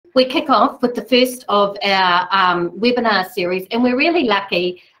We kick off with the first of our webinar series, and we're really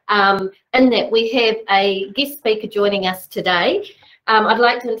lucky in that we have a guest speaker joining us today. I'd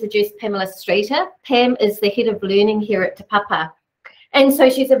like to introduce Pamela Streeter. Pam is the Head of Learning here at Te Papa. And so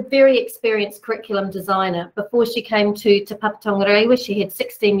she's a very experienced curriculum designer. Before she came to Te Papa Tongarewa, she had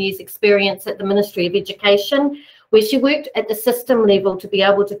 16 years experience at the Ministry of Education, where she worked at the system level to be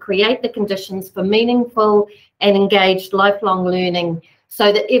able to create the conditions for meaningful and engaged lifelong learning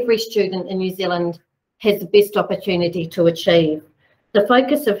so that every student in New Zealand has the best opportunity to achieve. The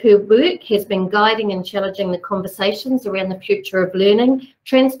focus of her work has been guiding and challenging the conversations around the future of learning,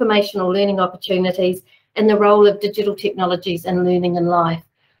 transformational learning opportunities, and the role of digital technologies in learning and life.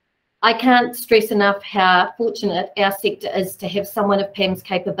 I can't stress enough how fortunate our sector is to have someone of Pam's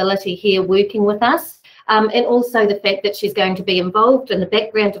capability here working with us, and also the fact that she's going to be involved in the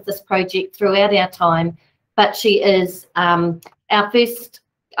background of this project throughout our time. But she is our first,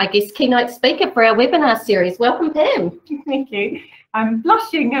 I guess, keynote speaker for our webinar series. Welcome, Pam. Thank you. I'm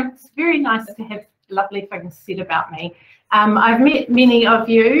blushing. It's very nice to have lovely things said about me. I've met many of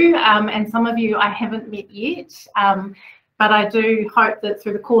you, and some of you I haven't met yet, but I do hope that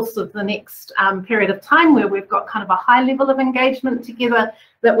through the course of the next period of time, where we've got kind of a high level of engagement together,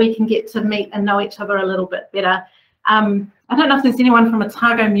 that we can get to meet and know each other a little bit better. I don't know if there's anyone from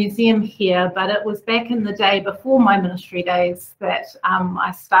Otago Museum here, but it was back in the day before my ministry days that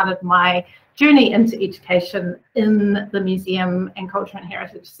I started my journey into education in the museum and culture and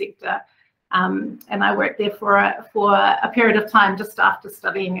heritage sector. And I worked there for a period of time just after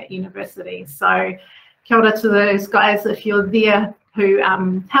studying at university. So kia ora to those guys if you're there who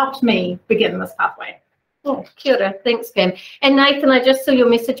helped me begin this pathway. Oh, kia ora. Thanks, Pam. And Nathan, I just saw your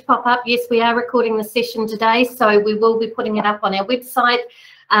message pop up. Yes, we are recording the session today, so we will be putting it up on our website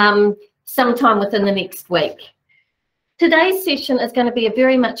sometime within the next week. Today's session is going to be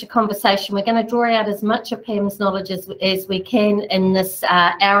very much a conversation. We're going to draw out as much of Pam's knowledge as we can in this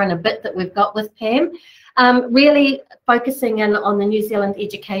hour and a bit that we've got with Pam, really focusing in on the New Zealand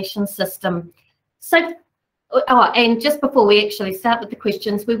education system. So, and just before we actually start with the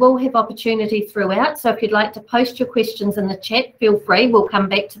questions, we will have opportunity throughout. So if you'd like to post your questions in the chat, feel free. We'll come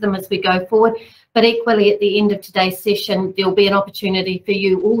back to them as we go forward. But equally, at the end of today's session, there'll be an opportunity for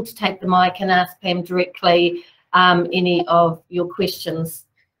you all to take the mic and ask Pam directly any of your questions.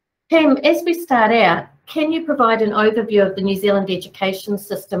 Pam, as we start out, can you provide an overview of the New Zealand education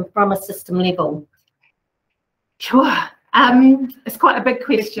system from a system level? Sure. It's quite a big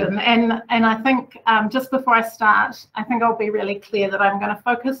question, and I think just before I start, I think I'll be really clear that I'm going to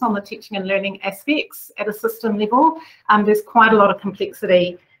focus on the teaching and learning aspects at a system level. There's quite a lot of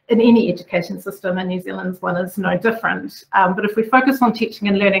complexity in any education system, and New Zealand's one is no different. But if we focus on teaching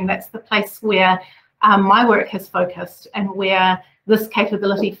and learning, that's the place where my work has focused and where this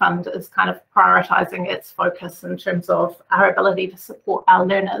capability fund is kind of prioritising its focus in terms of our ability to support our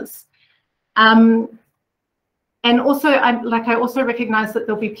learners. And also, I also recognise that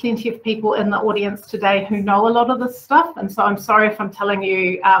there'll be plenty of people in the audience today who know a lot of this stuff, and so I'm sorry if I'm telling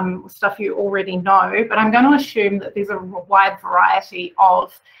you stuff you already know, but I'm going to assume that there's a wide variety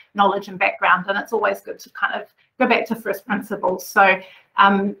of knowledge and background, and it's always good to kind of go back to first principles. So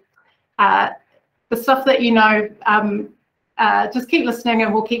the stuff that you know, just keep listening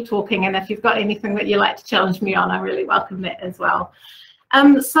and we'll keep talking, and if you've got anything that you'd like to challenge me on, I really welcome that as well.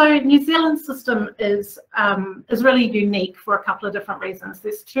 So New Zealand's system is really unique for a couple of different reasons.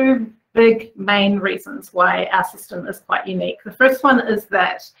 There's two big main reasons why our system is quite unique. The first one is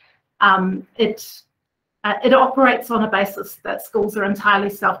that it operates on a basis that schools are entirely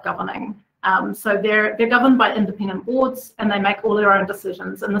self-governing. So they're governed by independent boards and they make all their own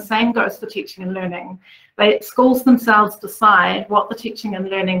decisions, and the same goes for teaching and learning. Schools themselves decide what the teaching and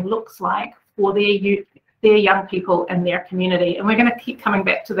learning looks like for their youth, their young people and their community. And we're going to keep coming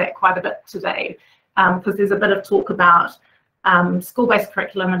back to that quite a bit today, because there's a bit of talk about school-based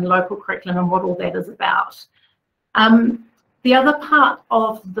curriculum and local curriculum and what all that is about. The other part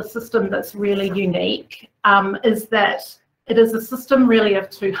of the system that's really unique is that it is a system really of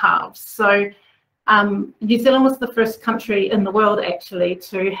two halves. So New Zealand was the first country in the world actually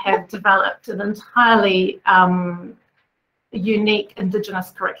to have developed an entirely unique Indigenous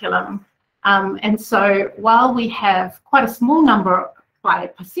curriculum. And so while we have quite a small number by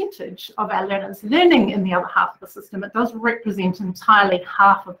percentage of our learners learning in the other half of the system, it does represent entirely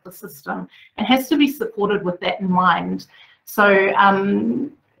half of the system and has to be supported with that in mind. So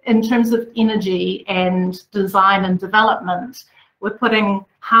in terms of energy and design and development, we're putting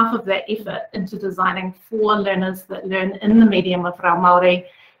half of that effort into designing for learners that learn in the medium of rau Māori,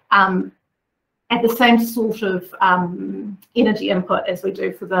 at the same sort of energy input as we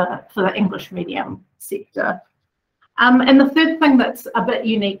do for the English medium sector. And the third thing that's a bit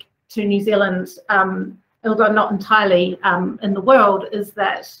unique to New Zealand, although not entirely in the world, is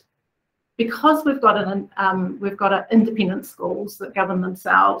that because we've got independent schools that govern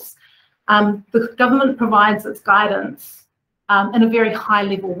themselves, the government provides its guidance in a very high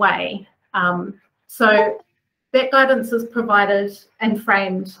level way. So that guidance is provided and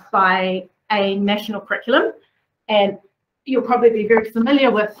framed by a national curriculum, and you'll probably be very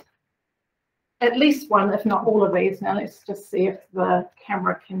familiar with at least one, if not all of these. Now let's just see if the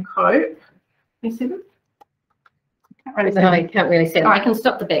camera can cope. Can you see them? Can't really see them. I can't really see them. I can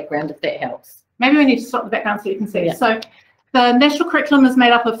stop the background if that helps. Maybe we need to stop the background so you can see. Yeah. So the national curriculum is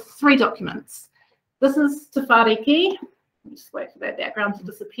made up of 3 documents. This is Te Whāriki. Just wait for that background to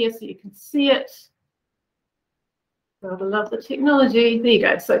disappear so you can see it. Gotta love the technology. There you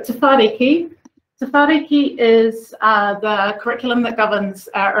go. So Te Whāriki. Te Whāriki is the curriculum that governs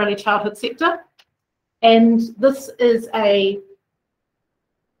our early childhood sector. And this is I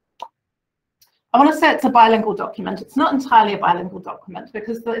want to say it's a bilingual document. It's not entirely a bilingual document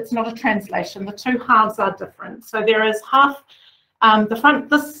because it's not a translation. The 2 halves are different. So there is half,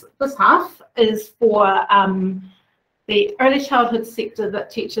 this half is for the early childhood sector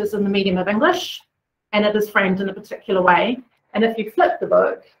that teaches in the medium of English, and it is framed in a particular way. And if you flip the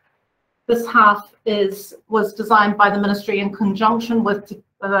book, this half was designed by the ministry in conjunction with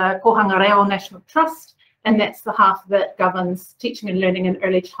the Kohanga Reo National Trust, and that's the half that governs teaching and learning in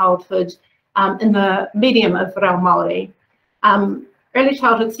early childhood in the medium of Reo Māori. Early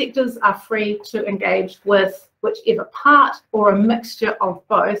childhood sectors are free to engage with whichever part or a mixture of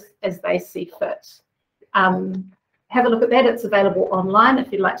both as they see fit. Have a look at that. It's available online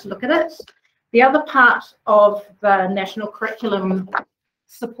if you'd like to look at it. The other part of the national curriculum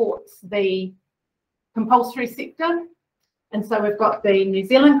supports the compulsory sector. And so we've got the New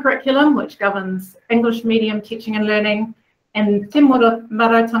Zealand curriculum, which governs English medium teaching and learning, and Te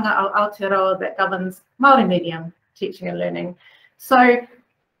Marautanga o Aotearoa that governs Māori medium teaching and learning. So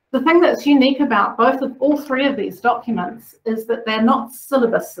the thing that's unique about all 3 of these documents is that they're not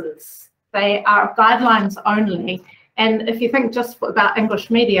syllabuses. They are guidelines only. And if you think just about English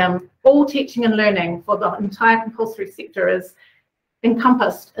medium, all teaching and learning for the entire compulsory sector is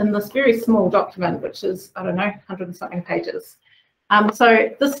encompassed in this very small document, which is, I don't know, 100 and something pages. So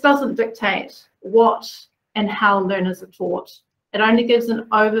this doesn't dictate what and how learners are taught. It only gives an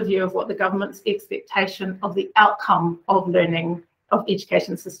overview of what the government's expectation of the outcome of learning of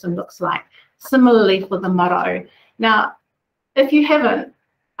education system looks like. Similarly for the maro. Now, if you haven't,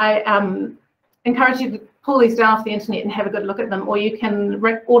 I encourage you to pull these down off the internet and have a good look at them, or you can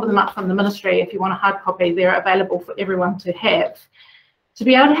order them up from the ministry if you want a hard copy. They're available for everyone to have. To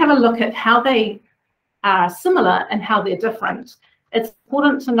be able to have a look at how they are similar and how they're different, it's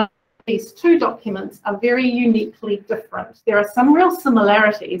important to know these 2 documents are very uniquely different. There are some real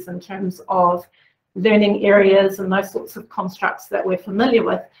similarities in terms of learning areas and those sorts of constructs that we're familiar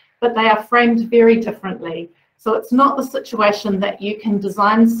with, but they are framed very differently. So it's not the situation that you can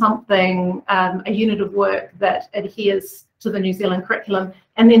design something, a unit of work that adheres to the New Zealand curriculum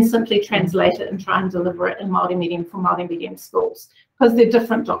and then simply translate it and try and deliver it in Māori medium for Māori medium schools, because they're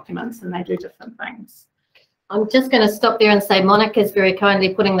different documents and they do different things. I'm just going to stop there and say Monica is very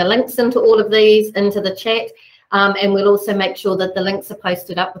kindly putting the links into all of these into the chat. And we'll also make sure that the links are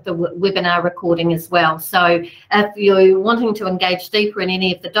posted up with the webinar recording as well. So if you're wanting to engage deeper in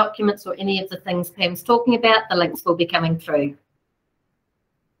any of the documents or any of the things Pam's talking about, the links will be coming through.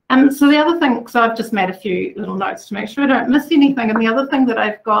 So the other thing, so I've just made a few little notes to make sure I don't miss anything. And the other thing that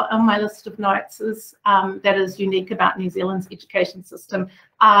I've got on my list of notes is that is unique about New Zealand's education system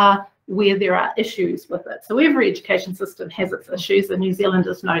are where there are issues with it. So every education system has its issues, and New Zealand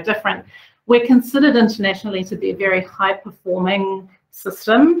is no different. We're considered internationally to be a very high-performing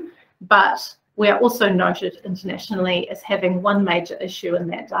system, but we are also noted internationally as having one major issue in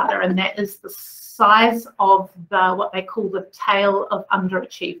that data, and that is the size of what they call the tail of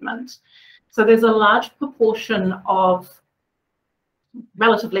underachievement. So there's a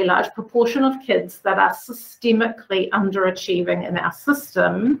relatively large proportion of kids that are systemically underachieving in our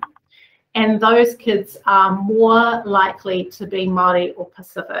system, and those kids are more likely to be Māori or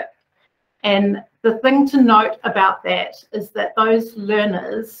Pacific. And the thing to note about that is that those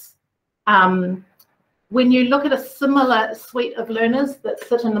learners, when you look at a similar suite of learners that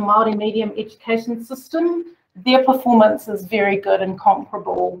sit in the Māori medium education system, their performance is very good and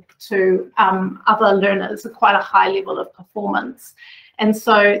comparable to other learners, quite a high level of performance. And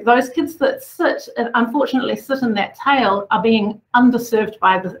so those kids that unfortunately sit in that tail are being underserved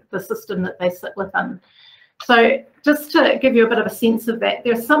by the system that they sit within. So just to give you a bit of a sense of that,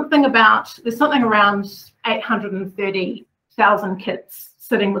 there's something around 830,000 kids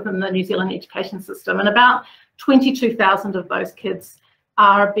sitting within the New Zealand education system, and about 22,000 of those kids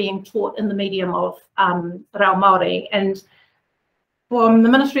are being taught in the medium of reo Māori. And from the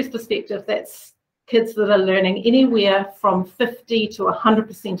ministry's perspective, that's kids that are learning anywhere from 50 to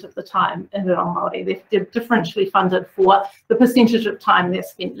 100% of the time in reo Māori. They're differentially funded for the percentage of time they're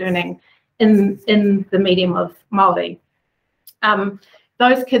spent learning in the medium of Māori.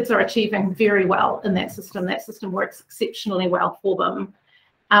 Those kids are achieving very well in that system. That system works exceptionally well for them.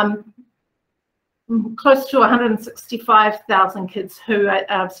 Close to 165,000 kids who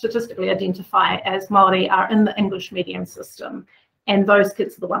statistically identify as Māori are in the English medium system, and those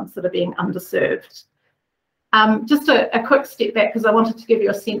kids are the ones that are being underserved. Just a quick step back, because I wanted to give you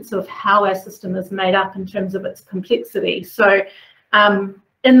a sense of how our system is made up in terms of its complexity. So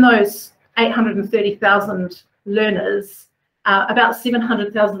in those 830,000 learners, about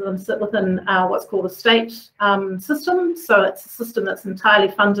 700,000 of them sit within what's called a state system. So it's a system that's entirely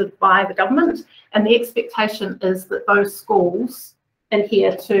funded by the government, and the expectation is that those schools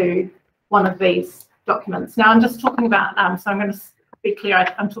adhere to one of these documents. Now I'm just talking about, so I'm going to be clear,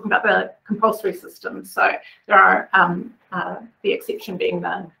 I'm talking about the compulsory system. So there are the exception being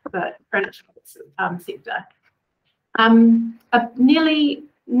the accredited sector. Nearly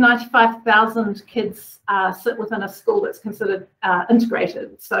 95,000 kids sit within a school that's considered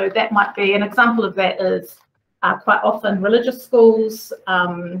integrated. So that might be, an example of that is quite often religious schools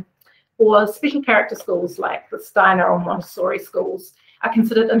or special character schools like the Steiner or Montessori schools are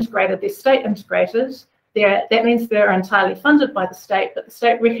considered integrated. They're state integrated. That means they're entirely funded by the state, but the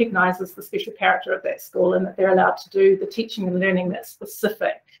state recognises the special character of that school and that they're allowed to do the teaching and learning that's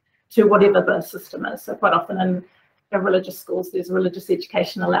specific to whatever the system is. So quite often in religious schools, there's a religious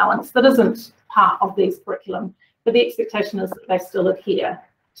education allowance that isn't part of these curriculum, but the expectation is that they still adhere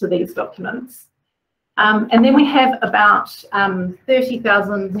to these documents. And then we have about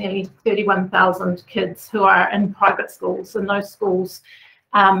 30,000, nearly 31,000 kids who are in private schools, and those schools,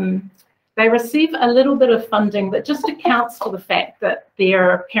 they receive a little bit of funding that just accounts for the fact that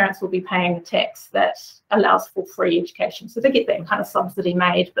their parents will be paying a tax that allows for free education. So they get that kind of subsidy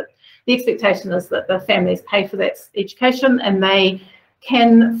made, but the expectation is that the families pay for that education and they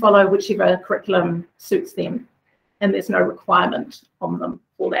can follow whichever curriculum suits them, and there's no requirement on them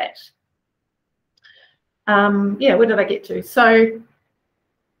for that. Yeah, where did I get to? So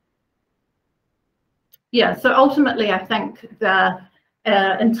yeah, so ultimately I think the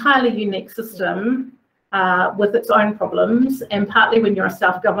entirely unique system with its own problems, and partly when you're a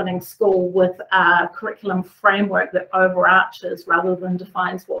self-governing school with a curriculum framework that overarches rather than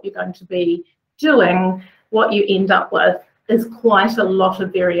defines what you're going to be doing, what you end up with is quite a lot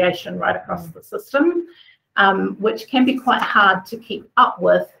of variation right across the system, which can be quite hard to keep up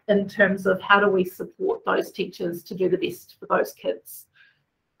with in terms of how do we support those teachers to do the best for those kids.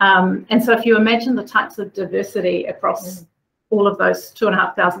 And so if you imagine the types of diversity across all of those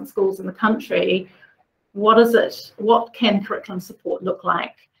 2,500 schools in the country, what can curriculum support look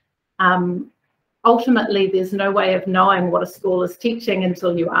like? Ultimately, there's no way of knowing what a school is teaching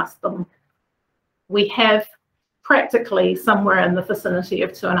until you ask them. We have practically somewhere in the vicinity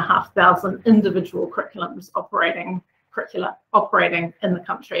of 2,500 individual curriculums operating in the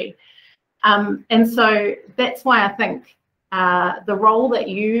country. And so that's why I think the role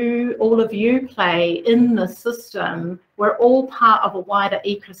that all of you play in the system, we're all part of a wider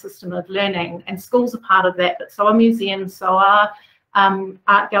ecosystem of learning, and schools are part of that, but so are museums, so are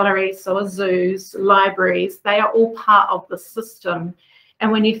art galleries, so are zoos, libraries. They are all part of the system.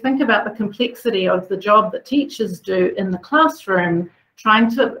 And when you think about the complexity of the job that teachers do in the classroom,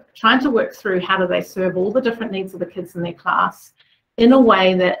 trying to work through how do they serve all the different needs of the kids in their class in a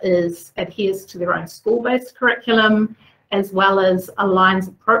way that adheres to their own school-based curriculum, as well as aligns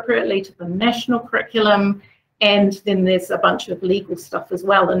appropriately to the national curriculum. And then there's a bunch of legal stuff as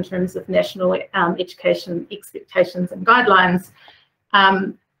well in terms of national education expectations and guidelines.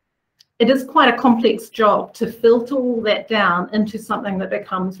 It is quite a complex job to filter all that down into something that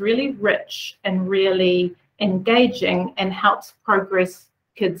becomes really rich and really engaging and helps progress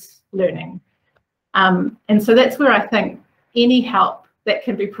kids' learning. And so that's where I think any help that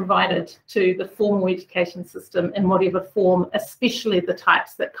can be provided to the formal education system in whatever form, especially the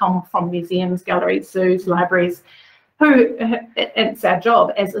types that come from museums, galleries, zoos, libraries, who it's our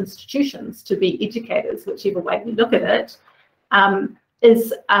job as institutions to be educators, whichever way we look at it,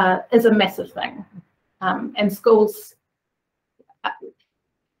 is a massive thing. And schools,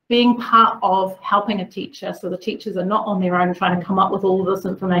 being part of helping a teacher, so the teachers are not on their own trying to come up with all this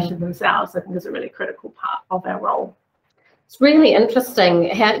information themselves, I think is a really critical part of our role. It's really interesting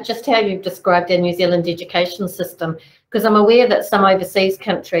how you've described our New Zealand education system, because I'm aware that some overseas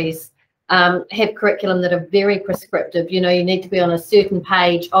countries have curriculum that are very prescriptive. You know, you need to be on a certain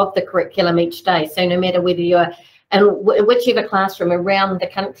page of the curriculum each day. So no matter whether you're in whichever classroom around the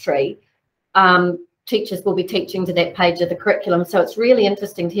country, teachers will be teaching to that page of the curriculum. So it's really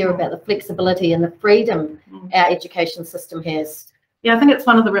interesting to hear about the flexibility and the freedom our education system has. Yeah, I think it's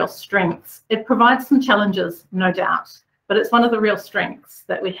one of the real strengths. It provides some challenges, no doubt, but it's one of the real strengths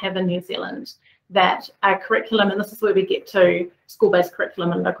that we have in New Zealand, that our curriculum, and this is where we get to school-based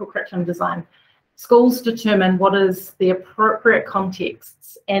curriculum and local curriculum design, schools determine what is the appropriate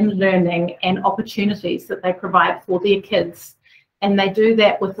contexts and learning and opportunities that they provide for their kids. And they do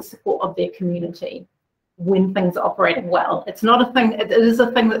that with the support of their community when things are operating well. It's not a thing, it is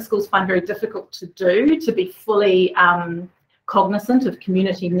a thing that schools find very difficult to do, to be fully cognizant of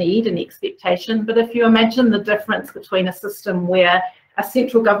community need and expectation. But if you imagine the difference between a system where a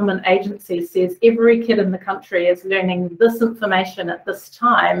central government agency says every kid in the country is learning this information at this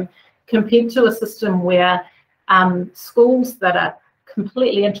time, compared to a system where schools that are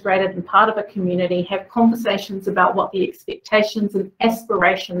completely integrated and part of a community have conversations about what the expectations and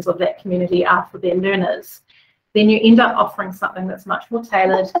aspirations of that community are for their learners, then you end up offering something that's much more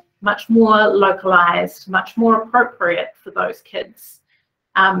tailored, much more localized, much more appropriate for those kids.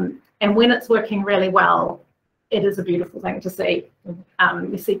 And when it's working really well, it is a beautiful thing to see.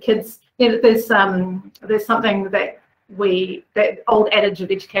 You see kids, you know, there's something that old adage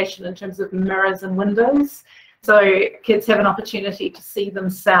of education in terms of mirrors and windows. So kids have an opportunity to see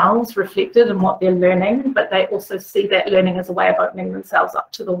themselves reflected in what they're learning, but they also see that learning as a way of opening themselves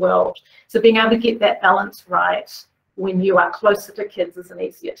up to the world. So being able to get that balance right when you are closer to kids is an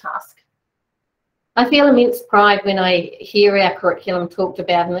easier task. I feel immense pride when I hear our curriculum talked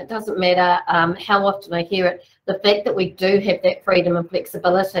about, and it doesn't matter how often I hear it, the fact that we do have that freedom and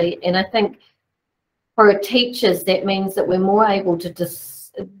flexibility. And I think for teachers, that means that we're more able to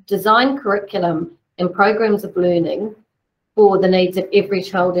design curriculum and programs of learning for the needs of every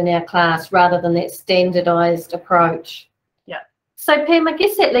child in our class, rather than that standardized approach. Yeah. So Pam, I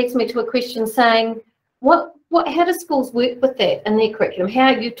guess that leads me to a question saying, how do schools work with that in their curriculum?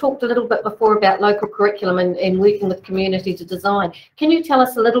 How you talked a little bit before about local curriculum and working with community to design. Can you tell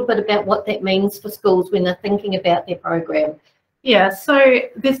us a little bit about what that means for schools when they're thinking about their program? Yeah, so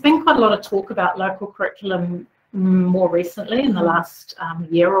there's been quite a lot of talk about local curriculum more recently in the last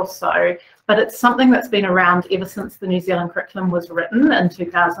year or so, but it's something that's been around ever since the New Zealand curriculum was written in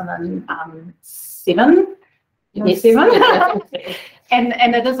 2007. Yes.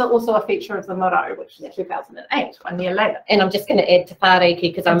 And it is also a feature of the motto, which is 2008, 1 year later. And I'm just going to add Te Whāriki,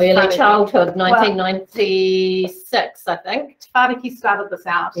 because I'm early childhood, 1996, I think. Te Whāriki started this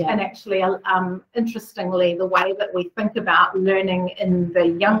out, and actually, interestingly, the way that we think about learning in the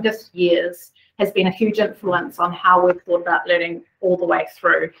youngest years has been a huge influence on how we've thought about learning all the way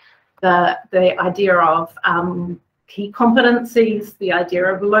through. The idea of key competencies, the idea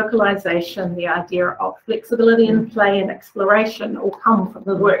of localization, the idea of flexibility in play and exploration all come from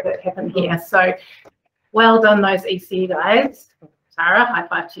the work that happened here. So well done, those EC guys. Sarah, high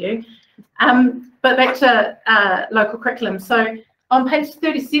five to you. But back to local curriculum. So on page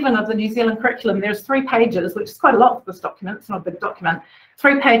 37 of the New Zealand curriculum, there's 3 pages, which is quite a lot for this document. It's not a big document.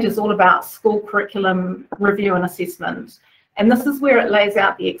 3 pages all about school curriculum review and assessment. And this is where it lays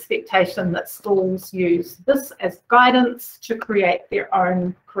out the expectation that schools use this as guidance to create their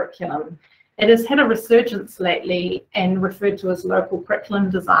own curriculum. It has had a resurgence lately and referred to as local curriculum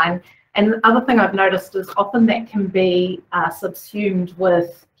design. And the other thing I've noticed is often that can be subsumed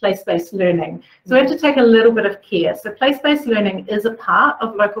with place-based learning. So we have to take a little bit of care. So place-based learning is a part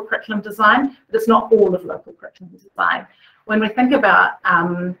of local curriculum design, but it's not all of local curriculum design. When we think about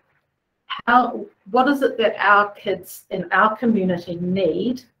what is it that our kids in our community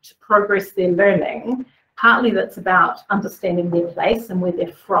need to progress their learning, partly that's about understanding their place and where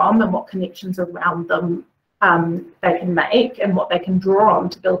they're from and what connections around them they can make and what they can draw on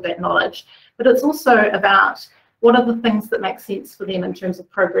to build that knowledge. But it's also about what are the things that make sense for them in terms of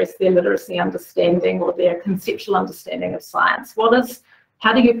progress their literacy understanding or their conceptual understanding of science.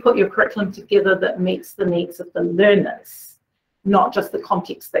 How do you put your curriculum together that meets the needs of the learners, not just the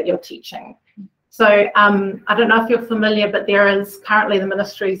context that you're teaching? So I don't know if you're familiar, but there is currently the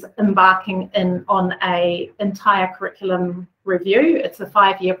ministry's embarking on an entire curriculum review. It's a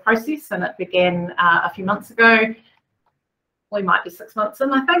 5-year process, and it began a few months ago. we might be 6 months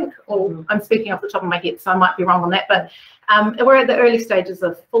in, I think, or I'm speaking off the top of my head, so I might be wrong on that, but we're at the early stages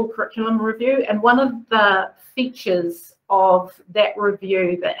of full curriculum review, and one of the features of that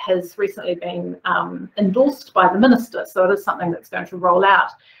review that has recently been endorsed by the minister, so it is something that's going to roll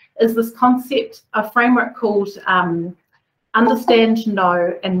out, is this concept, a framework called Understand,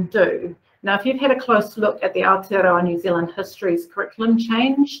 Know and Do. Now, if you've had a close look at the Aotearoa New Zealand History's curriculum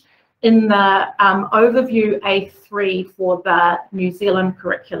change, in the overview A3 for the New Zealand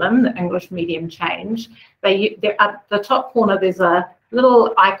curriculum, the English medium change, at the top corner there's a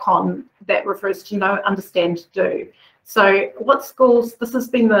little icon that refers to Know, Understand, Do. So what schools, this has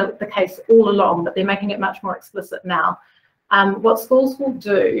been the case all along, but they're making it much more explicit now. What schools will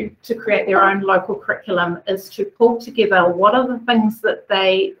do to create their own local curriculum is to pull together what are the things that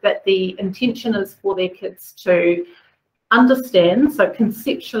the intention is for their kids to understand, so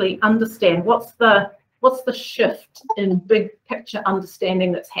conceptually understand what's the shift in big picture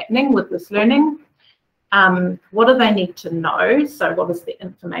understanding that's happening with this learning. What do they need to know? So what is the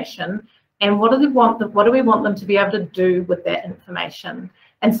information? And what do we want them to be able to do with that information?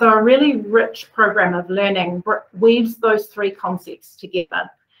 And so a really rich program of learning weaves those three concepts together.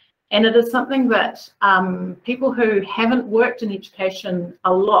 And it is something that people who haven't worked in education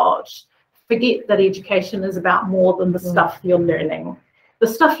a lot forget, that education is about more than the stuff you're learning. The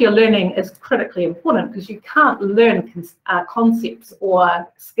stuff you're learning is critically important because you can't learn concepts or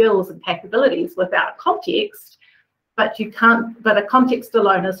skills and capabilities without context, but a context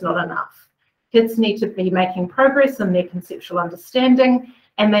alone is not enough. Kids need to be making progress in their conceptual understanding,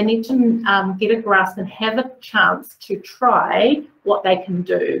 and they need to get a grasp and have a chance to try what they can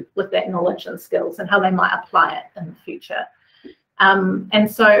do with that knowledge and skills and how they might apply it in the future.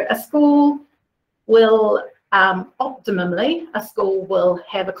 And so a school will, optimally, a school will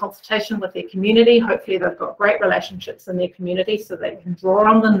have a consultation with their community. Hopefully they've got great relationships in their community so they can draw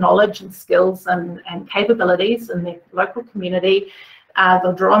on the knowledge and skills and capabilities in their local community.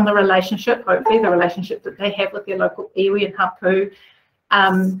 They'll draw on the relationship, hopefully the relationship that they have with their local iwi and hapu,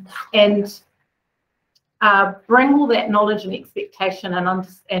 and bring all that knowledge and expectation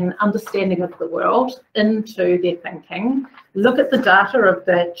and understanding of the world into their thinking. Look at the data of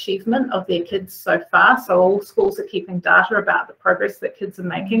the achievement of their kids so far. So all schools are keeping data about the progress that kids are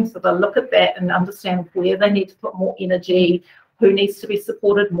making. So they'll look at that and understand where they need to put more energy, who needs to be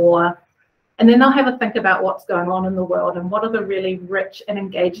supported more. And then they'll have a think about what's going on in the world and what are the really rich and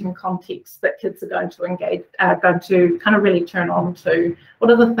engaging contexts that kids are going to kind of really turn on to.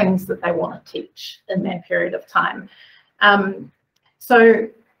 What are the things that they want to teach in that period of time? So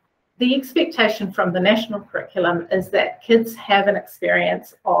the expectation from the national curriculum is that kids have an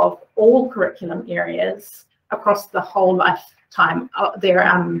experience of all curriculum areas across the whole lifetime,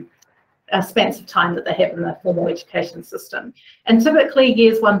 their spans of time that they have in the formal education system. And typically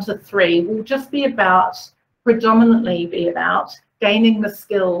years 1 to 3 will just predominantly be about gaining the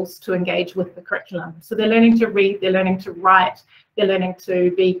skills to engage with the curriculum. So they're learning to read, they're learning to write, they're learning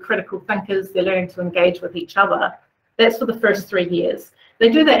to be critical thinkers, they're learning to engage with each other. That's for the first 3 years. They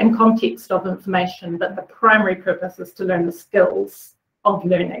do that in context of information, but the primary purpose is to learn the skills of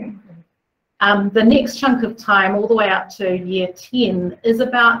learning. The next chunk of time, all the way up to year 10, is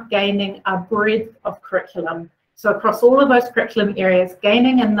about gaining a breadth of curriculum. So across all of those curriculum areas,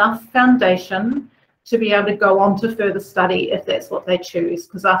 gaining enough foundation to be able to go on to further study if that's what they choose.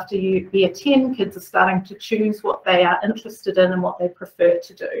 Because after year 10, kids are starting to choose what they are interested in and what they prefer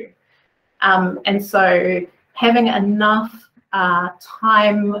to do. And so having enough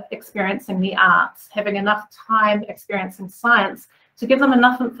time experiencing the arts, having enough time experiencing science to give them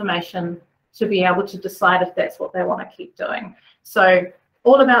enough information to be able to decide if that's what they want to keep doing. So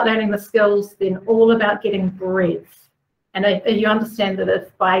all about learning the skills, then all about getting breadth. And you understand that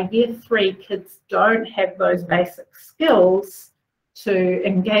if by year 3 kids don't have those basic skills to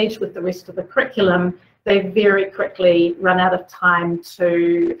engage with the rest of the curriculum, they very quickly run out of time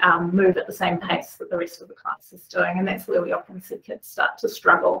to move at the same pace that the rest of the class is doing. And that's where we often see kids start to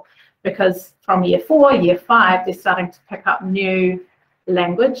struggle, because from year 4, year 5, they're starting to pick up new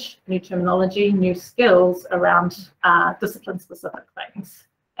language, new terminology, new skills around discipline-specific things,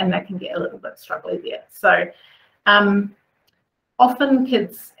 and that can get a little bit struggly there. So often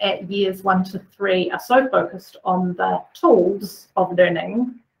kids at years 1 to 3 are so focused on the tools of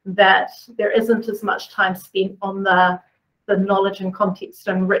learning that there isn't as much time spent on the knowledge and context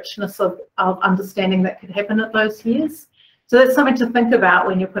and richness of understanding that could happen at those years. So that's something to think about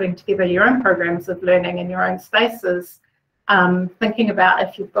when you're putting together your own programs of learning in your own spaces. Thinking about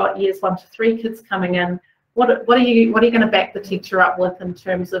if you've got years 1 to 3 kids coming in, what are you going to back the teacher up with in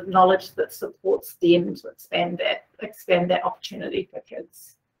terms of knowledge that supports them to expand expand that opportunity for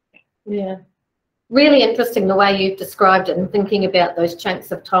kids. Yeah. Really interesting the way you've described it and thinking about those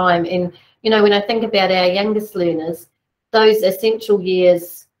chunks of time. And, you know, when I think about our youngest learners, those essential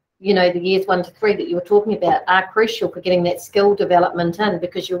years, you know, the years 1 to 3 that you were talking about are crucial for getting that skill development in,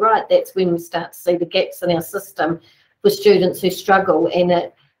 because you're right, that's when we start to see the gaps in our system for students who struggle. And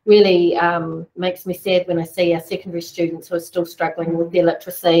it really makes me sad when I see our secondary students who are still struggling with their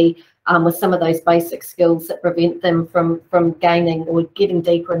literacy, with some of those basic skills that prevent them from gaining or getting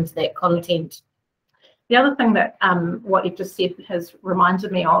deeper into that content. The other thing that what you've just said has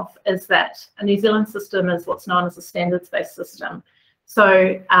reminded me of is that a New Zealand system is what's known as a standards-based system.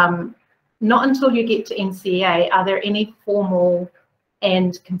 So not until you get to NCEA are there any formal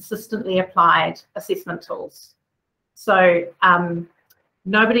and consistently applied assessment tools. So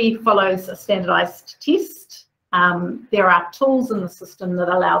nobody follows a standardized test. There are tools in the system that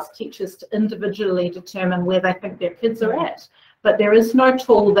allows teachers to individually determine where they think their kids are at. But there is no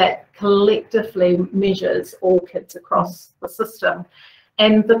tool that collectively measures all kids across the system.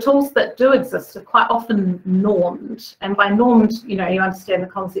 And the tools that do exist are quite often normed. And by normed, you know, you understand the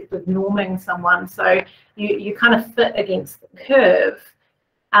concept of norming someone. So you kind of fit against the curve.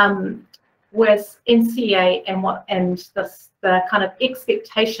 Whereas NCEA and the kind of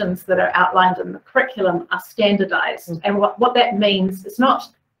expectations that are outlined in the curriculum are standardized. And what that means is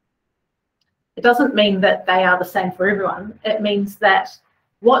it doesn't mean that they are the same for everyone. It means that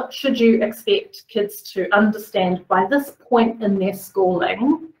what should you expect kids to understand by this point in their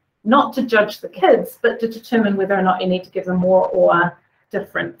schooling, not to judge the kids, but to determine whether or not you need to give them more or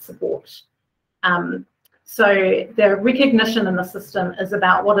different support. So the recognition in the system is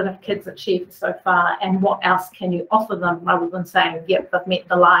about what have kids achieved so far and what else can you offer them, rather than saying, yep, they've met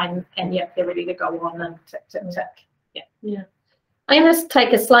the line and yep, they're ready to go on and tick, tick, tick. Yeah. I'm going to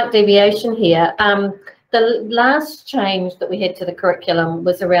take a slight deviation here. The last change that we had to the curriculum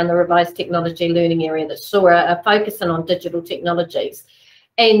was around the revised technology learning area that saw a focus on digital technologies.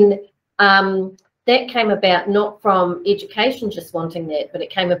 And that came about not from education just wanting that, but it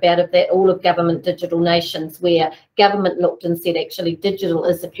came about of that all of government digital nations, where government looked and said, actually, digital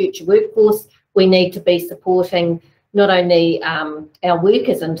is the future workforce. We need to be supporting not only our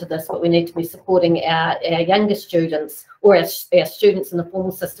workers into this, but we need to be supporting our younger students, or our students in the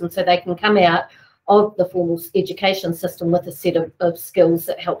formal system, so they can come out of the formal education system with a set of skills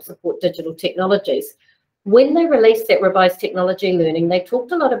that help support digital technologies. When they released that revised technology learning, they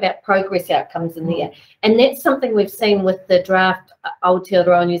talked a lot about progress outcomes in there. And that's something we've seen with the draft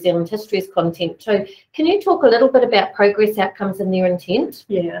Aotearoa New Zealand Histories content too. Can you talk a little bit about progress outcomes and their intent?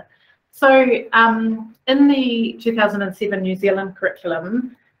 Yeah. So in the 2007 New Zealand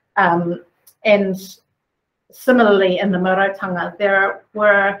curriculum, and similarly in the Marotanga, there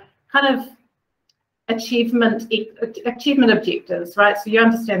were kind of achievement objectives, right? So you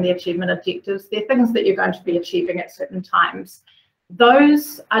understand the achievement objectives. They're things that you're going to be achieving at certain times.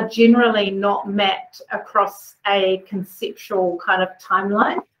 Those are generally not mapped across a conceptual kind of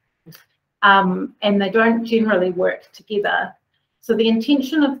timeline, and they don't generally work together. So the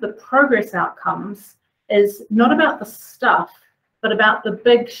intention of the progress outcomes is not about the stuff, but about the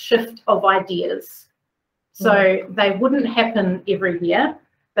big shift of ideas. So they wouldn't happen every year.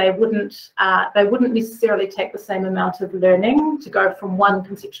 They wouldn't necessarily take the same amount of learning to go from one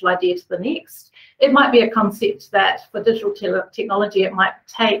conceptual idea to the next. It might be a concept that for digital technology, it might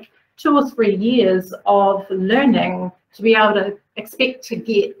take 2 or 3 years of learning to be able to expect to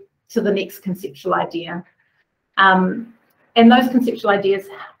get to the next conceptual idea. And those conceptual ideas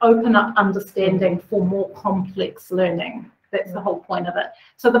open up understanding for more complex learning. That's the whole point of it.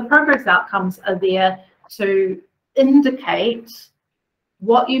 So the progress outcomes are there to indicate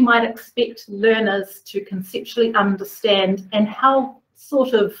what you might expect learners to conceptually understand, and how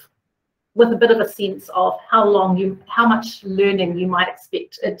sort of, with a bit of a sense of how much learning you might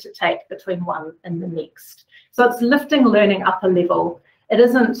expect it to take between one and the next. So it's lifting learning up a level. It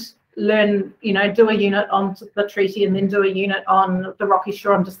isn't learn, you know, do a unit on the treaty and then do a unit on the rocky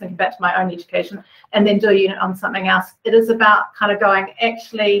shore. I'm just thinking back to my own education, and then do a unit on something else. It is about kind of going,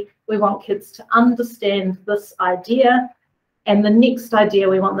 actually, we want kids to understand this idea, and the next idea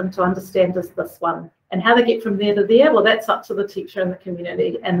we want them to understand is this one. And how they get from there to there, well, that's up to the teacher and the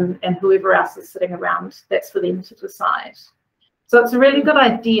community and whoever else is sitting around. That's for them to decide. So it's a really good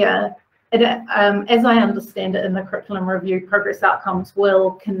idea. As I understand it in the curriculum review, progress outcomes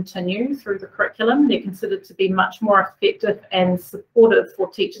will continue through the curriculum. They're considered to be much more effective and supportive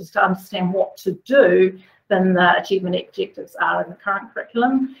for teachers to understand what to do than the achievement objectives are in the current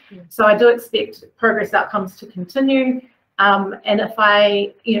curriculum. So I do expect progress outcomes to continue. And if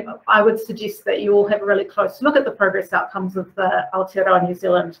I would suggest that you all have a really close look at the progress outcomes of the Aotearoa New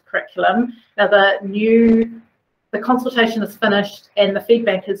Zealand curriculum. Now the consultation is finished and the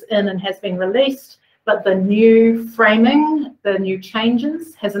feedback is in and has been released, but the new framing, the new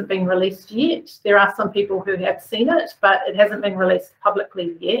changes hasn't been released yet. There are some people who have seen it, but it hasn't been released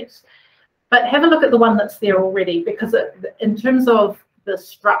publicly yet. But have a look at the one that's there already, because in terms of the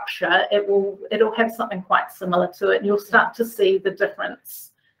structure, it'll have something quite similar to it, and you'll start to see the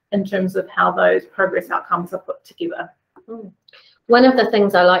difference in terms of how those progress outcomes are put together. One of the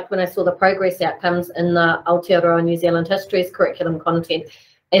things I liked when I saw the progress outcomes in the Aotearoa New Zealand History's curriculum content,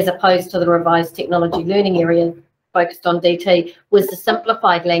 as opposed to the revised technology learning area focused on DT, was the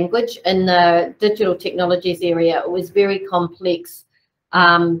simplified language. In the digital technologies area, it was very complex.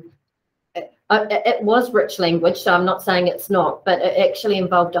 It was rich language, so I'm not saying it's not, but it actually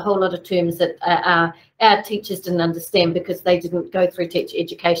involved a whole lot of terms that our teachers didn't understand because they didn't go through teacher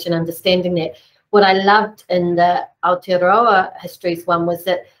education understanding that. What I loved in the Aotearoa Histories one was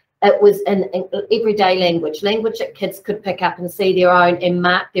that it was in everyday language that kids could pick up and see their own and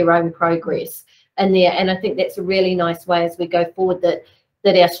mark their own progress in there. And I think that's a really nice way as we go forward that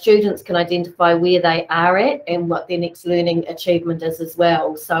our students can identify where they are at and what their next learning achievement is as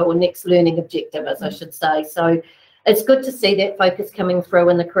well. So, or next learning objective, as I should say. So it's good to see that focus coming through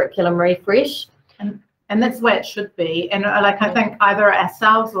in the curriculum refresh. And that's the way it should be. And like, I think either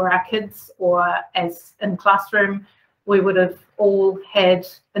ourselves or our kids or as in classroom, we would have all had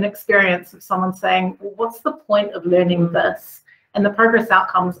an experience of someone saying, well, what's the point of learning this? And the progress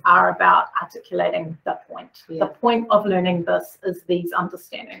outcomes are about articulating the point. Yeah. The point of learning this is these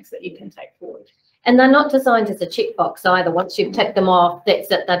understandings that you can take forward. And they're not designed as a checkbox either. Once you've ticked them off,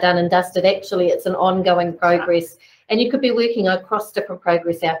 that's it, they're done and dusted. Actually, it's an ongoing progress. Right. And you could be working across different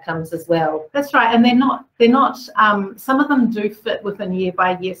progress outcomes as well. That's right. And they're not some of them do fit within year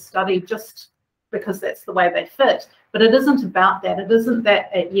by year study just because that's the way they fit. But it isn't about that. It isn't that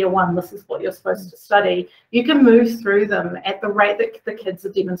at year one, this is what you're supposed to study. You can move through them at the rate that the kids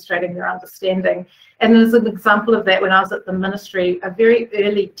are demonstrating their understanding. And there's an example of that when I was at the ministry. A very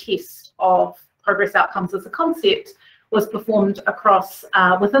early test of progress outcomes as a concept was performed across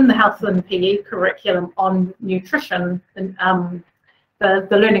within the health and PE curriculum on nutrition and the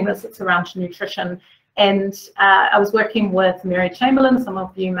learning that sits around nutrition. And I was working with Mary Chamberlain. Some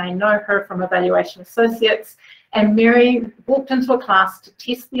of you may know her from Evaluation Associates. And Mary walked into a class to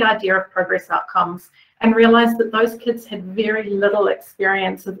test the idea of progress outcomes and realized that those kids had very little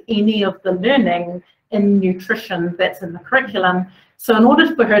experience of any of the learning in nutrition that's in the curriculum. So in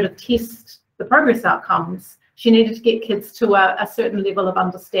order for her to test the progress outcomes, she needed to get kids to a certain level of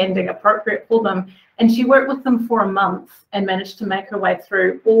understanding appropriate for them. And she worked with them for a month and managed to make her way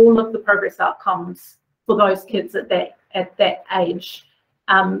through all of the progress outcomes for those kids at that age.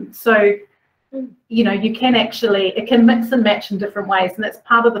 So, you know, you can actually, it can mix and match in different ways, and that's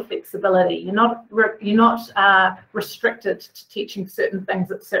part of the flexibility. You're not restricted to teaching certain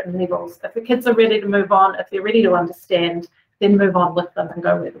things at certain levels. If the kids are ready to move on, if they're ready to understand, then move on with them and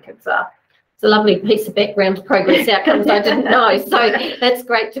go where the kids are. It's a lovely piece of background progress outcomes I didn't know, so that's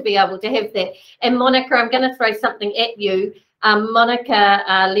great to be able to have that. And Monica, I'm going to throw something at you. Monica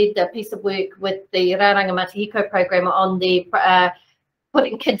led a piece of work with the Raranga Matahiko program on the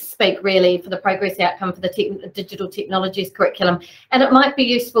putting kids speak really for the progress outcome for the digital technologies curriculum. And it might be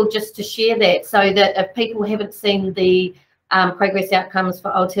useful just to share that so that if people haven't seen the progress outcomes for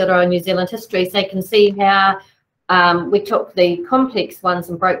Aotearoa New Zealand Histories, they can see how we took the complex ones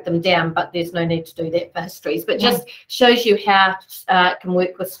and broke them down, but there's no need to do that for histories, but just shows you how it can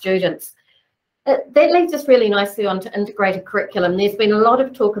work with students. That leads us really nicely on to integrated curriculum. There's been a lot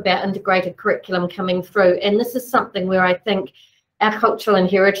of talk about integrated curriculum coming through, and this is something where I think our cultural and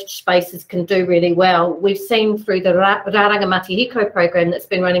heritage spaces can do really well. We've seen through the Raranga Matahiko program that's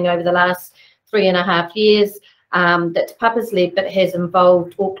been running over the last 3.5 years, that Papa's led, but has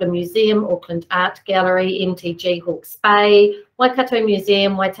involved Auckland Museum, Auckland Art Gallery, MTG Hawke's Bay, Waikato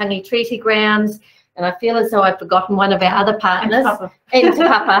Museum, Waitangi Treaty Grounds, and I feel as though I've forgotten one of our other partners, and Te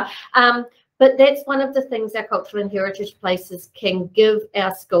Papa. But that's one of the things our cultural and heritage places can give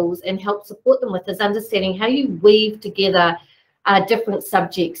our schools and help support them with, is understanding how you weave together different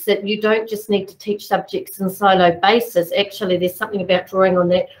subjects, that you don't just need to teach subjects in silo basis. Actually, there's something about drawing on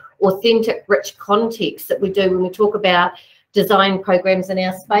that authentic, rich context that we do when we talk about design programs in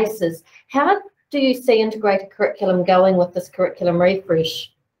our spaces. How do you see integrated curriculum going with this curriculum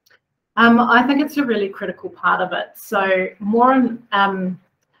refresh? I think it's a really critical part of it. So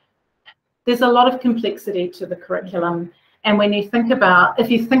there's a lot of complexity to the curriculum, And when you think about, if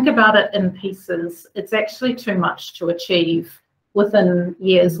you think about it in pieces, it's actually too much to achieve within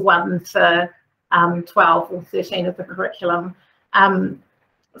years 1 to 12 or 13 of the curriculum.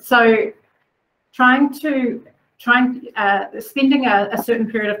 So spending a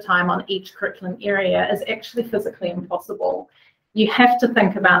certain period of time on each curriculum area is actually physically impossible. You have to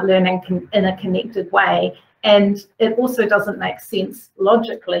think about learning in a connected way, and it also doesn't make sense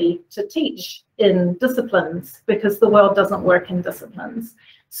logically to teach in disciplines because the world doesn't work in disciplines.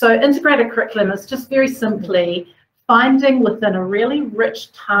 So integrated curriculum is just very simply finding within a really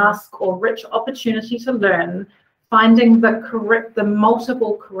rich task or rich opportunity to learn, finding the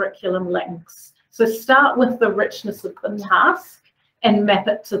multiple curriculum links. So start with the richness of the task and map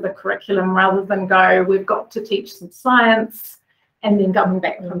it to the curriculum rather than go, we've got to teach some science and then going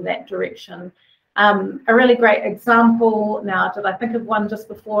back from that direction. A really great example, now did I think of one just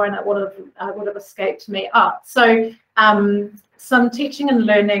before and it would have escaped me. So some teaching and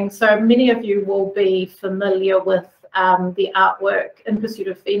learning. So many of you will be familiar with the artwork In Pursuit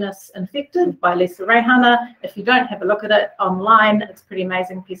of Venus Infected by Lisa Rehana. If you don't, have a look at it online. It's a pretty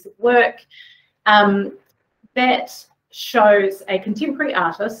amazing piece of work. That shows a contemporary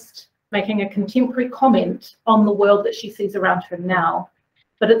artist making a contemporary comment on the world that she sees around her now.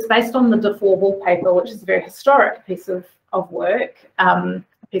 But it's based on the De Four wallpaper, which is a very historic piece of work, a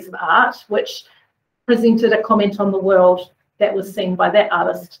piece of art, which presented a comment on the world that was seen by that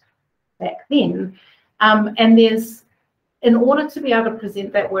artist back then. And in order to be able to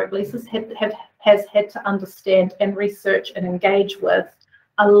present that work, Lisa's has had to understand and research and engage with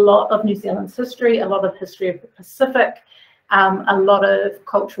a lot of New Zealand's history, a lot of history of the Pacific, a lot of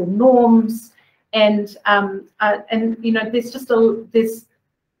cultural norms, and you know, there's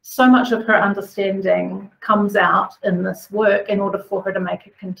so much of her understanding comes out in this work in order for her to make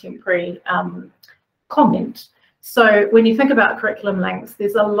a contemporary comment. So when you think about curriculum links,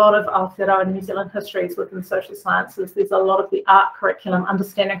 there's a lot of Aotearoa and New Zealand histories within social sciences. There's a lot of the art curriculum,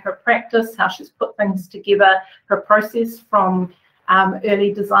 understanding her practice, how she's put things together, her process from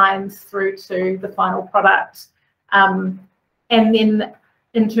early designs through to the final product. And then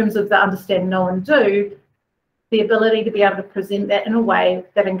in terms of the understand, know and do, the ability to be able to present that in a way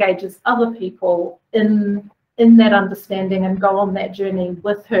that engages other people in that understanding and go on that journey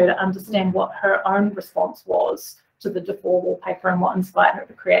with her to understand what her own response was to the De Four wallpaper and what inspired her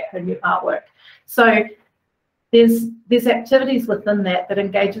to create her new artwork. So there's activities within that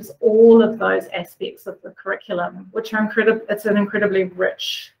engages all of those aspects of the curriculum, which are incredible. It's an incredibly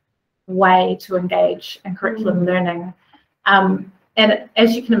rich way to engage in curriculum learning. And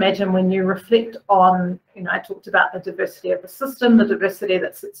as you can imagine, when you reflect on, you know, I talked about the diversity of the system, the diversity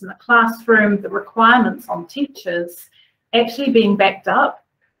that sits in the classroom, the requirements on teachers, actually being backed up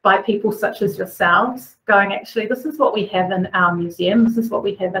by people such as yourselves, going, actually, this is what we have in our museum, this is what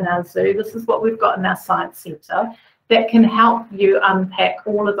we have in our zoo, this is what we've got in our science centre, that can help you unpack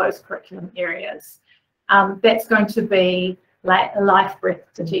all of those curriculum areas. That's going to be like a life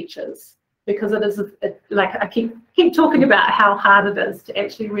breath to teachers, because it is like I keep talking about how hard it is to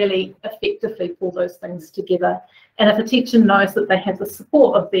actually really effectively pull those things together. And if a teacher knows that they have the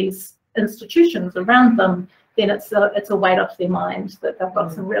support of these institutions around them, then it's a weight off their mind that they've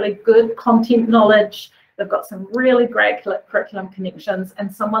got some really good content knowledge, they've got some really great curriculum connections,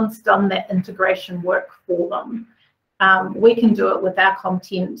 and someone's done that integration work for them. We can do it with our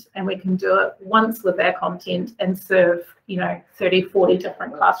content, and we can do it once with our content and serve, you know, 30, 40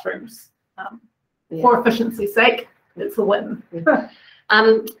 different classrooms. For efficiency's sake, it's a win. The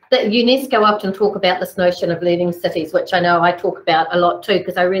UNESCO often talk about this notion of learning cities, which I know I talk about a lot too,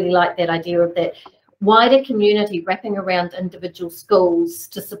 because I really like that idea of that wider community wrapping around individual schools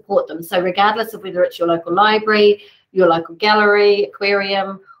to support them. So regardless of whether it's your local library, your local gallery,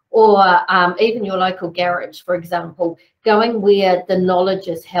 aquarium, or even your local garage, for example, going where the knowledge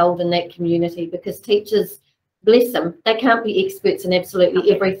is held in that community, because teachers, bless them, they can't be experts in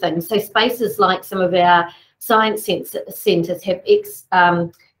absolutely everything. So spaces like some of our science centres have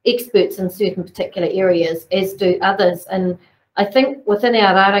experts in certain particular areas, as do others. And I think within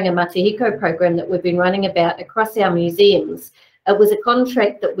our Rāranga Matahiko program that we've been running about across our museums, it was a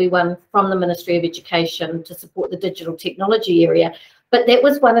contract that we won from the Ministry of Education to support the digital technology area. But that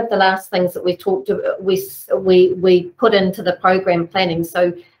was one of the last things that we talked about, we put into the program planning.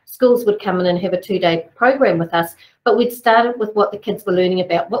 So schools would come in and have a 2-day program with us, but we'd started with what the kids were learning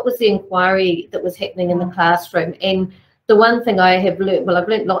about, what was the inquiry that was happening in the classroom. And the one thing I have learned, well, I've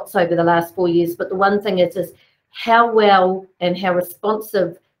learned lots over the last 4 years, but the one thing is how well and how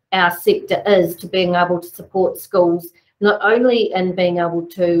responsive our sector is to being able to support schools, not only in being able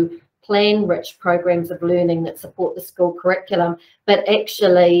to plan rich programs of learning that support the school curriculum, but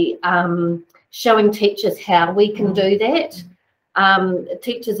actually showing teachers how we can do that.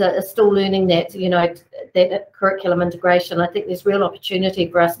 Teachers are still learning that, you know, that curriculum integration. I think there's real opportunity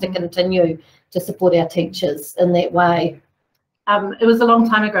for us to continue to support our teachers in that way. It was a long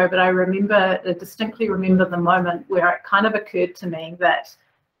time ago, but I distinctly remember the moment where it kind of occurred to me that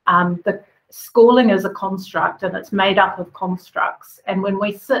the schooling is a construct, and it's made up of constructs. And when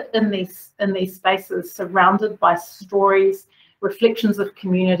we sit in these spaces surrounded by stories, reflections of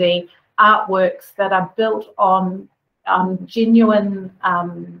community, artworks that are built on genuine,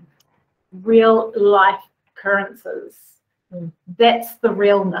 real life occurrences, that's the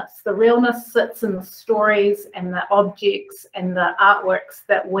realness. The realness sits in the stories and the objects and the artworks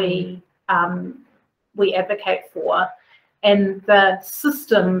that we advocate for. And the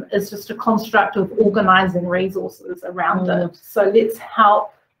system is just a construct of organising resources around it. So let's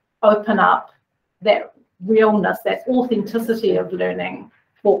help open up that realness, that authenticity of learning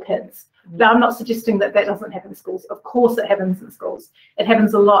for kids. Now, I'm not suggesting that that doesn't happen in schools. Of course it happens in schools. It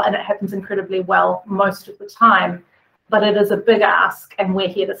happens a lot, and it happens incredibly well most of the time. But it is a big ask, and we're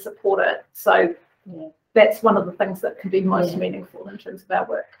here to support it. So that's one of the things that can be most meaningful in terms of our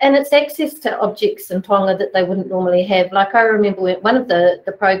work. And it's access to objects in Tonga that they wouldn't normally have. Like I remember one of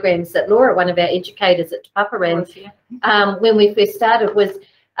the programs that Laura, one of our educators at Te Papa, ran, when we first started, was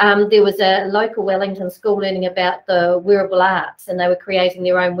there was a local Wellington school learning about the wearable arts, and they were creating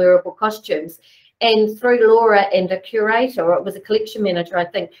their own wearable costumes. And through Laura and a curator, or it was a collection manager, I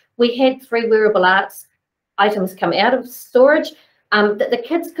think, we had 3 wearable arts items come out of storage that the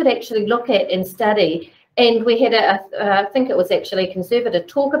kids could actually look at and study. And we had I think it was actually a conservator,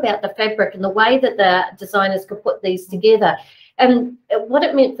 talk about the fabric and the way that the designers could put these together, and what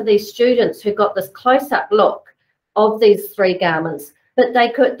it meant for these students who got this close-up look of these 3 garments. But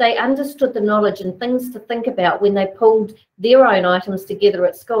they understood the knowledge and things to think about when they pulled their own items together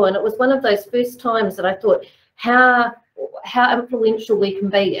at school. And it was one of those first times that I thought how influential we can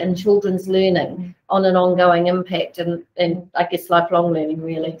be in children's learning on an ongoing impact, and I guess lifelong learning,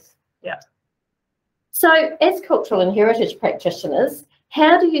 really. Yeah. So as cultural and heritage practitioners,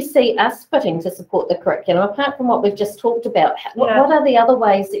 how do you see us fitting to support the curriculum, apart from what we've just talked about? What are the other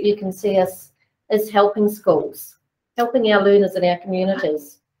ways that you can see us as helping schools, helping our learners in our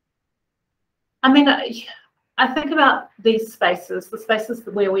communities? I mean, I think about these spaces, the spaces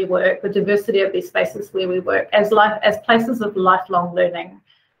where we work, the diversity of these spaces where we work as places of lifelong learning.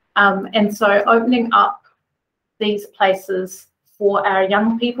 And so opening up these places for our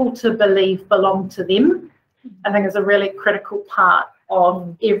young people to believe belong to them, I think is a really critical part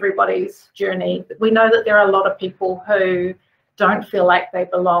of everybody's journey. We know that there are a lot of people who don't feel like they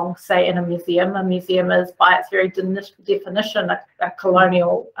belong, say, in a museum. A museum is, by its very definition, a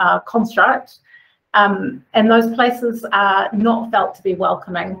colonial construct. And those places are not felt to be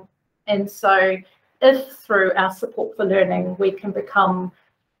welcoming. And so if through our support for learning, we can become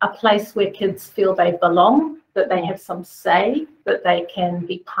a place where kids feel they belong, that they have some say, that they can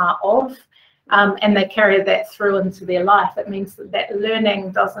be part of, and they carry that through into their life, it means that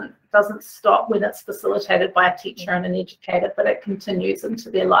learning doesn't stop when it's facilitated by a teacher and an educator, but it continues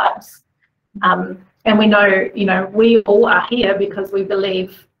into their lives. And we know, we all are here because we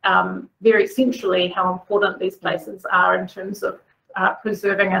believe very essentially how important these places are in terms of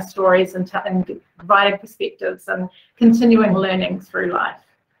preserving our stories and providing perspectives and continuing learning through life.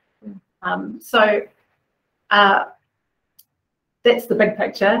 So that's the big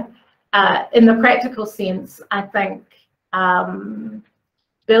picture. In the practical sense, I think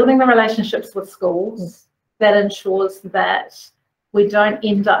building the relationships with schools that ensures that we don't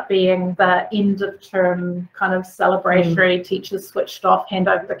end up being the end of term kind of celebratory teachers switched off, hand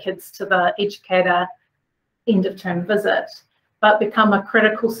over the kids to the educator end of term visit, but become a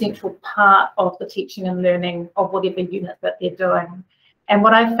critical central part of the teaching and learning of whatever unit that they're doing. And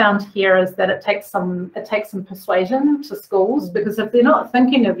what I've found here is that it takes some persuasion to schools, because if they're not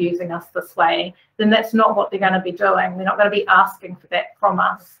thinking of using us this way, then that's not what they're going to be doing. They're not going to be asking for that from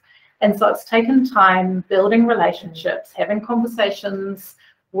us. And so it's taken time building relationships, having conversations,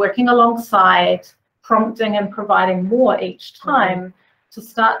 working alongside, prompting and providing more each time to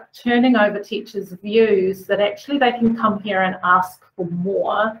start turning over teachers' views that actually they can come here and ask for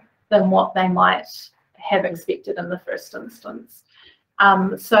more than what they might have expected in the first instance.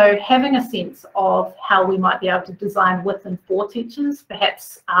 So having a sense of how we might be able to design with and for teachers,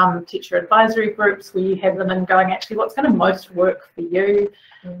 perhaps teacher advisory groups where you have them and going, actually, what's going to most work for you?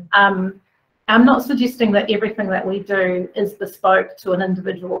 I'm not suggesting that everything that we do is bespoke to an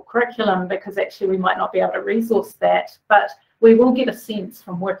individual curriculum, because actually we might not be able to resource that, but we will get a sense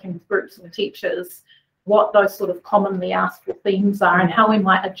from working with groups of teachers what those sort of commonly asked for themes are and how we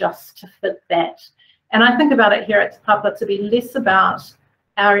might adjust to fit that. And I think about it here at Te Papa to be less about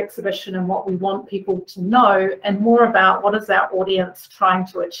our exhibition and what we want people to know, and more about what is our audience trying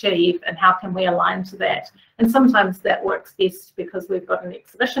to achieve and how can we align to that. And sometimes that works best because we've got an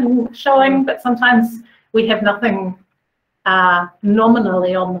exhibition showing, but sometimes we have nothing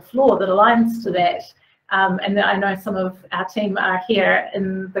nominally on the floor that aligns to that. And I know some of our team are here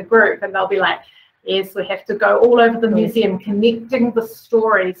in the group and they'll be like, yes, we have to go all over the museum connecting the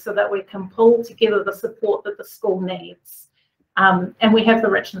story so that we can pull together the support that the school needs. And we have the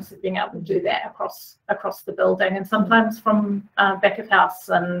richness of being able to do that across the building, and sometimes from back of house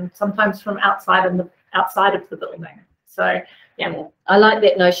and sometimes from outside of the building. So yeah, I like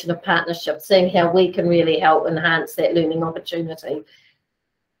that notion of partnership, seeing how we can really help enhance that learning opportunity.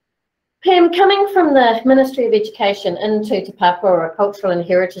 Pam, coming from the Ministry of Education into Te Papa, or a cultural and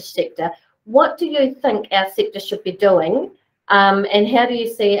heritage sector, what do you think our sector should be doing, and how do you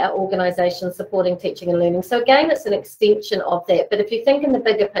see our organisation supporting teaching and learning? So again, it's an extension of that, but if you think in the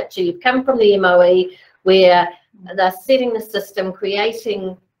bigger picture, you've come from the MOE where they're setting the system,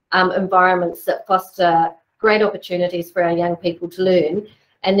 creating environments that foster great opportunities for our young people to learn,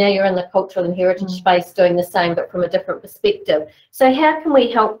 and now you're in the cultural and heritage space doing the same but from a different perspective. So how can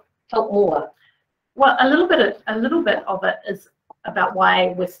we help more? Well, a little bit of it is about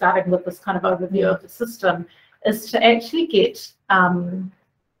why we're starting with this kind of overview of the system, is to actually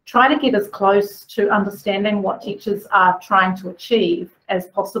try to get as close to understanding what teachers are trying to achieve as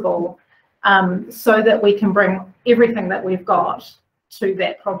possible, so that we can bring everything that we've got to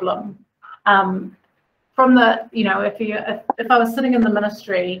that problem. From the, you know, if I was sitting in the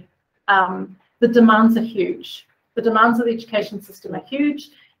ministry, the demands are huge. The demands of the education system are huge,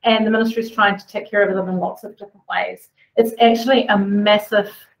 and the ministry is trying to take care of them in lots of different ways. It's actually a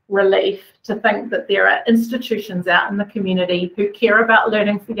massive relief to think that there are institutions out in the community who care about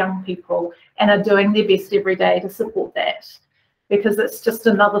learning for young people and are doing their best every day to support that, because it's just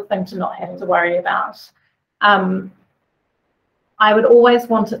another thing to not have to worry about. I would always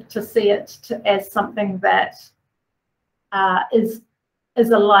want it to see it as something that is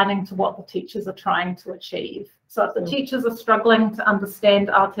aligning to what the teachers are trying to achieve. So if the teachers are struggling to understand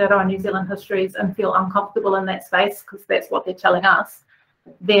Aotearoa New Zealand histories and feel uncomfortable in that space, because that's what they're telling us,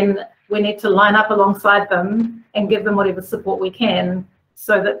 then we need to line up alongside them and give them whatever support we can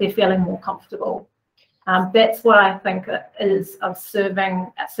so that they're feeling more comfortable. That's what I think is of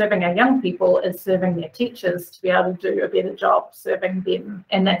serving our young people, is serving their teachers to be able to do a better job serving them.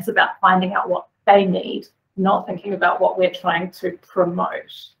 And that's about finding out what they need, not thinking about what we're trying to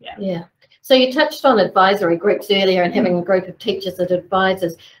promote. Yeah. So you touched on advisory groups earlier and having a group of teachers as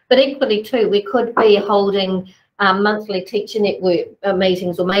advisors, but equally too, we could be holding monthly teacher network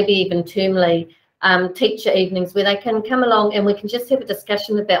meetings, or maybe even termly teacher evenings, where they can come along and we can just have a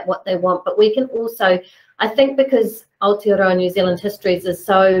discussion about what they want. But we can also, I think, because Aotearoa New Zealand Histories is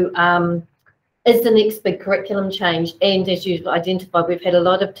so is the next big curriculum change, and as you've identified, we've had a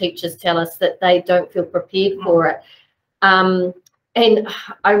lot of teachers tell us that they don't feel prepared for it. And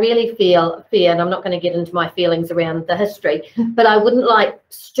I really feel fear, and I'm not going to get into my feelings around the history, but I wouldn't like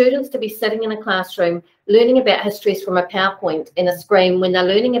students to be sitting in a classroom learning about histories from a PowerPoint and a screen when they're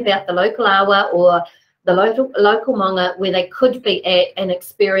learning about the local awa or the local manga, where they could be at and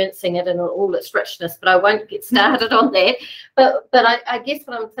experiencing it in all its richness. But I won't get started on that. But I guess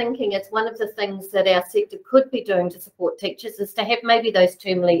what I'm thinking is one of the things that our sector could be doing to support teachers is to have maybe those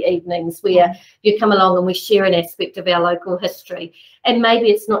termly evenings where you come along and we share an aspect of our local history. And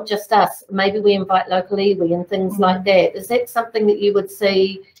maybe it's not just us. Maybe we invite local iwi and things like that. Is that something that you would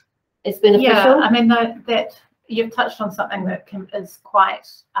see as beneficial? Yeah, I mean, that you've touched on something that is quite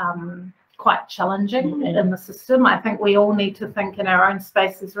challenging in the system. I think we all need to think in our own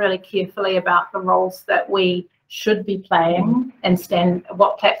spaces really carefully about the roles that we should be playing and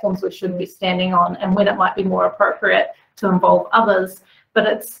what platforms we should be standing on, and when it might be more appropriate to involve others. But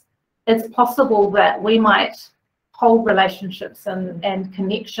it's possible that we might hold relationships and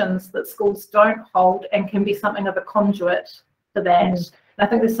connections that schools don't hold, and can be something of a conduit for that. And I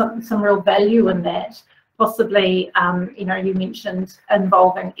think there's some real value in that. Possibly, you know, you mentioned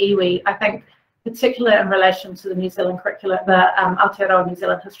involving iwi. I think particularly in relation to the New Zealand curriculum, the Aotearoa New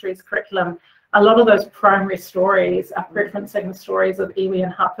Zealand Histories curriculum, a lot of those primary stories are referencing the stories of iwi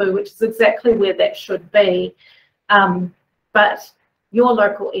and hapu, which is exactly where that should be. But your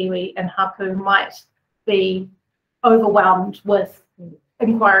local iwi and hapu might be overwhelmed with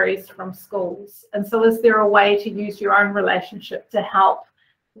inquiries from schools. And so is there a way to use your own relationship to help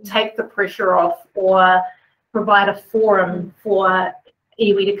take the pressure off, or provide a forum for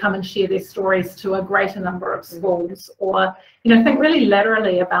iwi to come and share their stories to a greater number of schools, or think really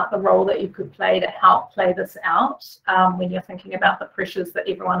laterally about the role that you could play to help play this out when you're thinking about the pressures that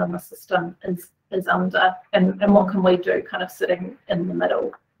everyone in the system is under, and what can we do kind of sitting in the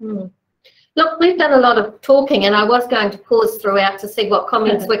middle. Look, we've done a lot of talking, and I was going to pause throughout to see what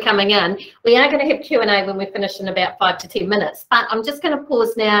comments were coming in. We are going to have Q&A when we finish in about 5 to 10 minutes, but I'm just going to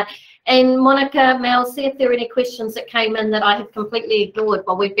pause now. And Monica, Mel, see if there are any questions that came in that I have completely ignored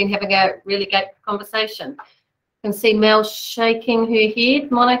while we've been having a really great conversation. I can see Mel shaking her head.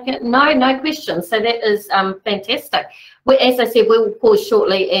 Monica, no questions. So that is fantastic. As I said, we will pause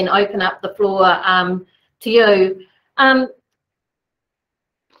shortly and open up the floor to you. I'm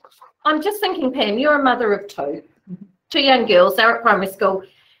just thinking, Pam, you're a mother of two young girls. They're at primary school.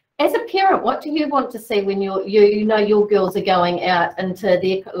 As a parent, what do you want to see when you know your girls are going out into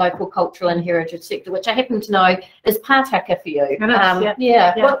their local cultural and heritage sector, which I happen to know is Pātaka for you?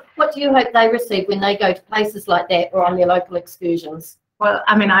 Yeah. What do you hope they receive when they go to places like that or on their local excursions? Well,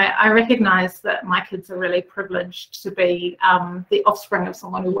 I mean, I recognise that my kids are really privileged to be the offspring of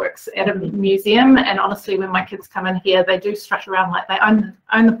someone who works at a museum, and honestly, when my kids come in here, they do strut around like they own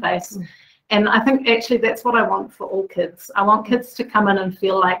the place. And I think actually that's what I want for all kids. I want kids to come in and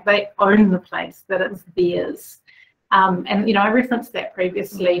feel like they own the place, that it's theirs. And I referenced that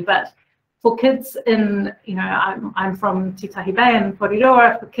previously, but for kids in, I'm from Titahi Bay and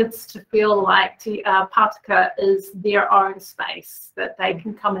Porirua, for kids to feel like Pātaka is their own space, that they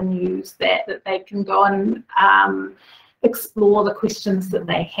can come and use that they can go and explore the questions that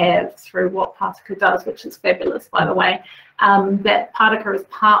they have through what Pātaka does, which is fabulous, by the way. That Pātaka is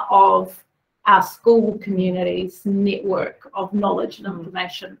part of our school community's network of knowledge and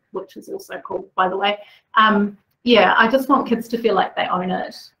information, which is also cool, by the way. I just want kids to feel like they own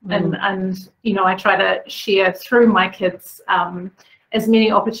it, and I try to share through my kids as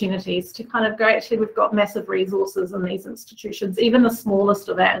many opportunities to kind of go, actually, we've got massive resources in these institutions. Even the smallest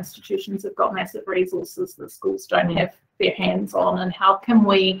of our institutions have got massive resources that schools don't have their hands on, and how can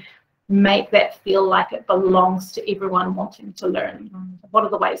we make that feel like it belongs to everyone wanting to learn? What are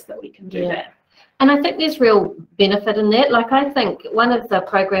the ways that we can do that? And I think there's real benefit in that. Like, I think one of the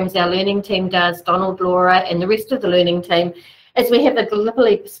programs our learning team does, Donald, Laura, and the rest of the learning team, is we have a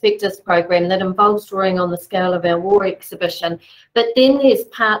Gallipoli Perspectives program that involves drawing on the scale of our war exhibition. But then there's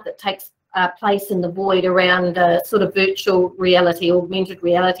part that takes place in the void around a sort of virtual reality, augmented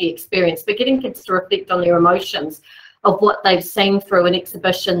reality experience, but getting kids to reflect on their emotions of what they've seen through an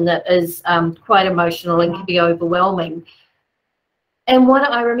exhibition that is quite emotional and can be overwhelming. And what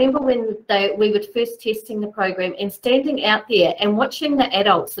I remember when we were first testing the program and standing out there and watching the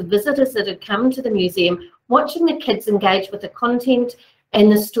adults, the visitors that had come to the museum, watching the kids engage with the content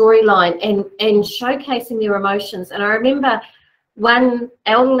and the storyline and showcasing their emotions. And I remember one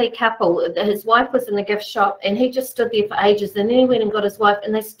elderly couple, his wife was in the gift shop, and he just stood there for ages, and then he went and got his wife,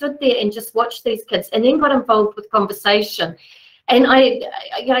 and they stood there and just watched these kids, and then got involved with conversation. And I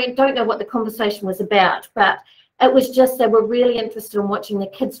don't know what the conversation was about, but it was just, they were really interested in watching the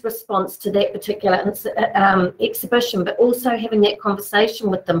kids' response to that particular exhibition, but also having that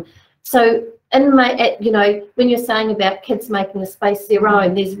conversation with them. So in my, when you're saying about kids making the space their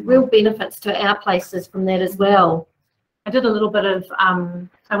own, there's real benefits to our places from that as well. I did a little bit of,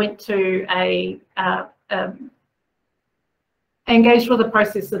 I went to engaged with a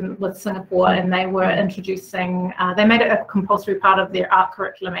process with Singapore, and they were introducing, they made it a compulsory part of their art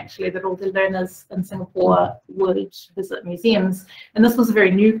curriculum, actually, that all the learners in Singapore would visit museums. And this was a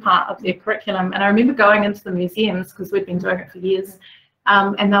very new part of their curriculum. And I remember going into the museums, because we'd been doing it for years,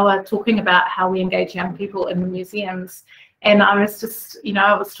 and they were talking about how we engage young people in the museums. And I was just,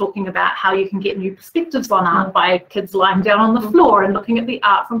 I was talking about how you can get new perspectives on art by kids lying down on the floor and looking at the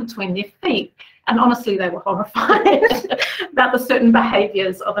art from between their feet. And honestly, they were horrified about the certain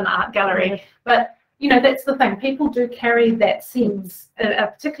behaviours of an art gallery. But, that's the thing. People do carry that sense,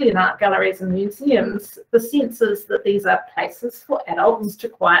 particularly in art galleries and museums. The sense is that these are places for adults to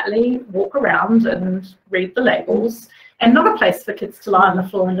quietly walk around and read the labels, and not a place for kids to lie on the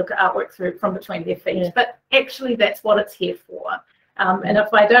floor and look at artwork from between their feet. Yeah. But actually, that's what it's here for. And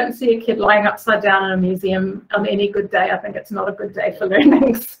if I don't see a kid lying upside down in a museum on any good day, I think it's not a good day for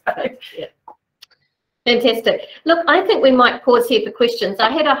learning. So, yeah. Fantastic. Look, I think we might pause here for questions. I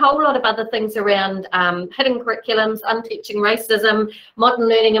had a whole lot of other things around hidden curriculums, unteaching racism, modern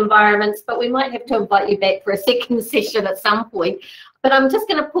learning environments, but we might have to invite you back for a second session at some point. But I'm just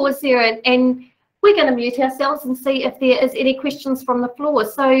going to pause here and we're going to mute ourselves and see if there is any questions from the floor.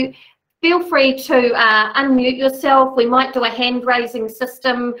 So feel free to unmute yourself. We might do a hand raising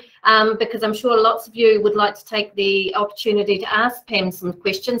system because I'm sure lots of you would like to take the opportunity to ask Pam some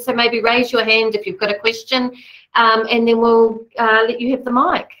questions. So maybe raise your hand if you've got a question, and then we'll let you have the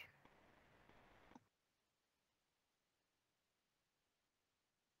mic.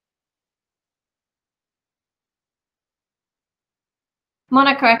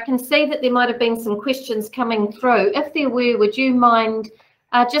 Monica, I can see that there might have been some questions coming through. If there were, would you mind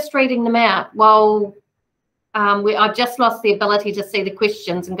just reading them out while I've just lost the ability to see the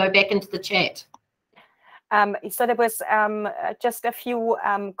questions and go back into the chat. So there was just a few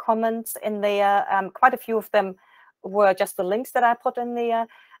comments in there. Quite a few of them were just the links that I put in there.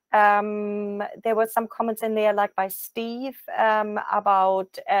 There were some comments in there, like by Steve,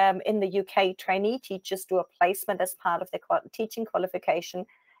 about in the UK, trainee teachers do a placement as part of their teaching qualification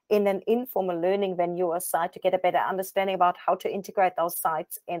in an informal learning venue or site to get a better understanding about how to integrate those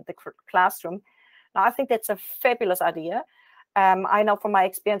sites in the classroom. Now, I think that's a fabulous idea. I know from my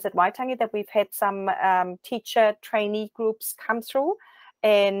experience at Waitangi that we've had some teacher trainee groups come through.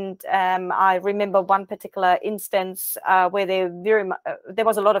 And I remember one particular instance where there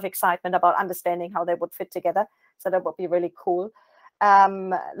was a lot of excitement about understanding how they would fit together. So that would be really cool.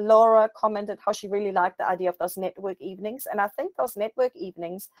 Laura commented how she really liked the idea of those network evenings. And I think those network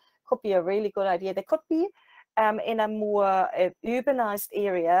evenings could be a really good idea. They could be in a more urbanized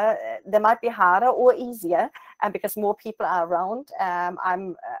area. They might be harder or easier because more people are around.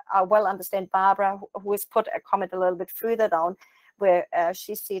 I well understand Barbara, who has put a comment a little bit further down, where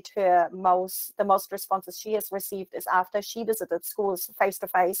she said the most responses she has received is after she visited schools face to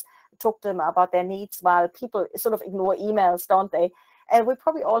face, talked to them about their needs, while people sort of ignore emails, don't they? And we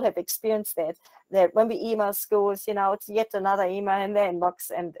probably all have experienced that when we email schools, you know, it's yet another email in their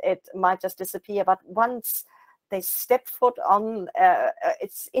inbox and it might just disappear. But once they step foot on,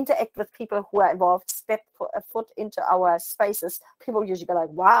 it's interact with people who are involved, step foot into our spaces, people usually go like,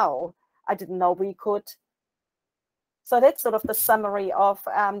 wow, I didn't know we could. So that's sort of the summary of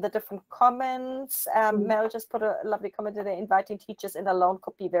the different comments. Mel just put a lovely comment in there. Inviting teachers in alone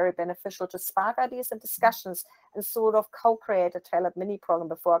could be very beneficial to spark ideas and discussions and sort of co-create a tailored mini program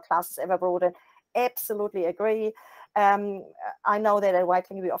before a class is ever brought in. Absolutely agree. I know that at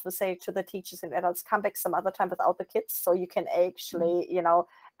Waitangi we often say to the teachers and adults, come back some other time without the kids, so you can actually, you know,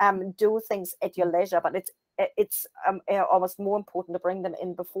 do things at your leisure. But it's almost more important to bring them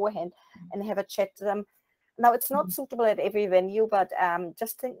in beforehand and have a chat to them. Now, it's not suitable at every venue, but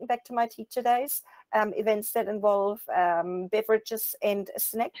just thinking back to my teacher days, events that involve beverages and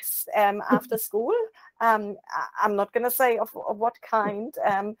snacks after school. I'm not going to say of what kind.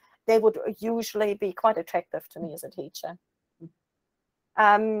 They would usually be quite attractive to me as a teacher.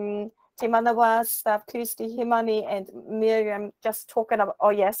 Timanawa, Staff Tuesday, Himani, and Miriam just talking about, oh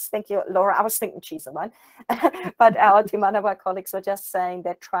yes, thank you, Laura. I was thinking she's the one. But our Timanawa colleagues were just saying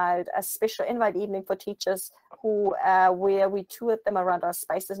they tried a special invite evening for teachers who where we toured them around our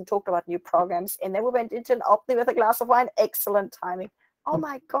spaces and talked about new programs. And then we went into an opening with a glass of wine. Excellent timing. Oh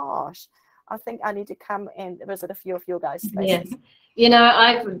my gosh. I think I need to come and visit a few of your guys' spaces. Yes. You know,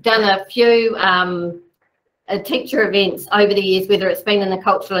 I've done a few teacher events over the years, whether it's been in the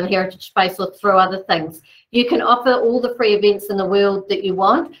cultural and heritage space or through other things. You can offer all the free events in the world that you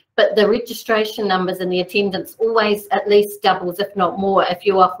want, but the registration numbers and the attendance always at least doubles, if not more, if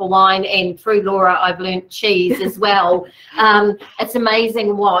you offer wine. And through Laura, I've learnt cheese as well. It's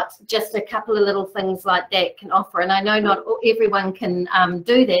amazing what just a couple of little things like that can offer. And I know not everyone can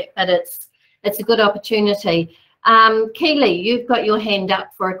do that, but it's a good opportunity. Keely, you've got your hand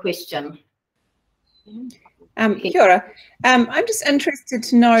up for a question. Kia ora. I'm just interested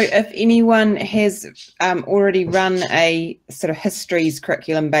to know if anyone has already run a sort of histories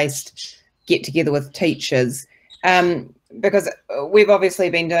curriculum-based get-together with teachers, because we've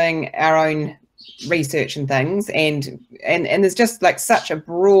obviously been doing our own research and things, and there's just like such a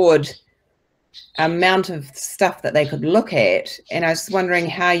broad amount of stuff that they could look at, and I was wondering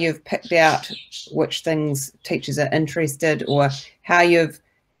how you've picked out which things teachers are interested, or how you've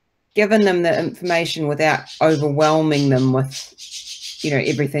given them the information without overwhelming them with, you know,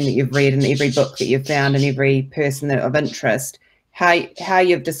 everything that you've read and every book that you've found and every person that of interest, how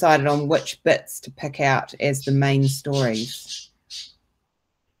you've decided on which bits to pick out as the main stories.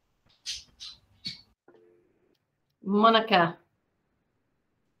 Monica,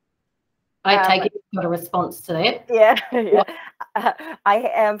 I take it you've got a response to that. Yeah, yeah.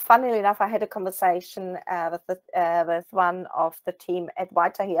 Funnily enough, I had a conversation with one of the team at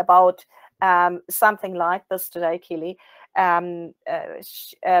Waitangi about something like this today, Keely. They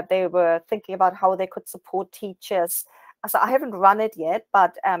were thinking about how they could support teachers so I haven't run it yet,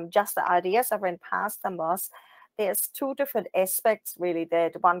 but just the ideas I ran past them was, there's two different aspects really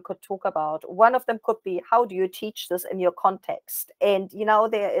that one could talk about. One of them could be, how do you teach this in your context? And, you know,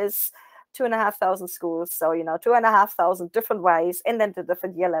 there is 2,500 schools, so, you know, 2,500 different ways, and then the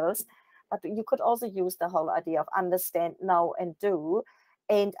different year levels. But you could also use the whole idea of understand, know, and do,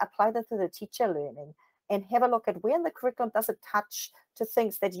 and apply that to the teacher learning, and have a look at where in the curriculum does it touch to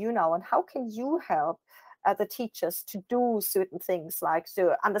things that you know, and how can you help the teachers to do certain things, like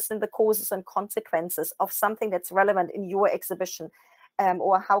to understand the causes and consequences of something that's relevant in your exhibition,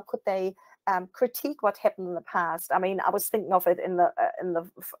 or how could they critique what happened in the past. I mean, I was thinking of it in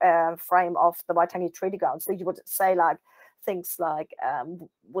the frame of the Waitangi Treaty Ground. So you would say like things like,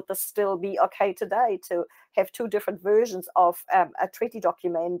 would this still be okay today to have two different versions of a treaty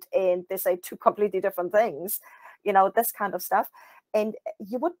document, and they say two completely different things, you know, this kind of stuff. And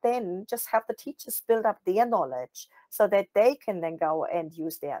you would then just have the teachers build up their knowledge so that they can then go and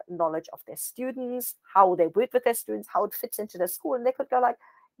use their knowledge of their students, how they work with their students, how it fits into their school. And they could go like,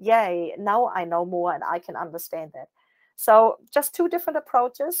 yay, now I know more and I can understand that. So just two different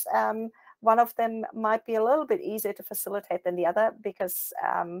approaches. One of them might be a little bit easier to facilitate than the other, because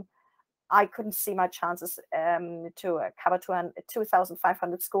I couldn't see my chances to cover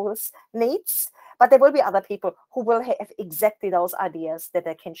 2,500 schools needs. But there will be other people who will have exactly those ideas that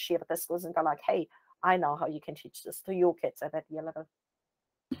they can share with the schools and go like, hey, I know how you can teach this to your kids at that year level.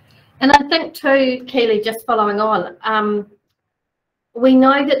 And I think too, Keely, just following on, we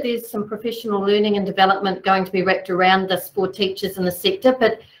know that there's some professional learning and development going to be wrapped around this for teachers in the sector,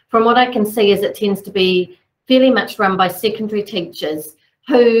 but from what I can see is it tends to be fairly much run by secondary teachers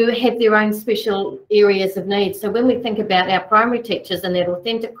who have their own special areas of need. So when we think about our primary teachers and that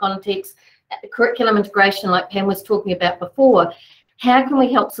authentic context, curriculum integration like Pam was talking about before, how can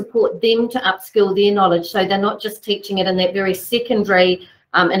we help support them to upskill their knowledge so they're not just teaching it in that very secondary,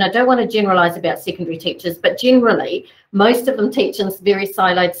 and I don't want to generalise about secondary teachers, but generally most of them teach in very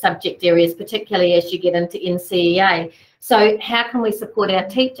siloed subject areas, particularly as you get into NCEA. So how can we support our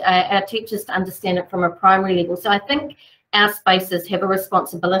teachers to understand it from a primary level? So I think our spaces have a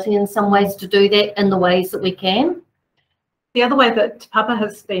responsibility in some ways to do that in the ways that we can. The other way that Te Papa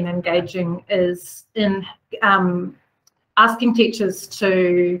has been engaging is in asking teachers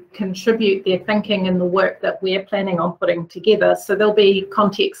to contribute their thinking in the work that we're planning on putting together. So there'll be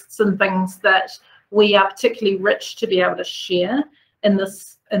contexts and things that we are particularly rich to be able to share in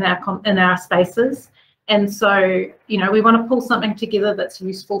our spaces. And so, you know, we want to pull something together that's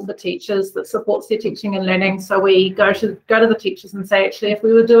useful for teachers, that supports their teaching and learning. So we go to the teachers and say, actually, if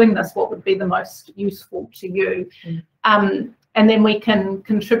we were doing this, what would be the most useful to you? And then we can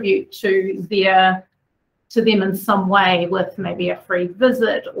contribute to them in some way with maybe a free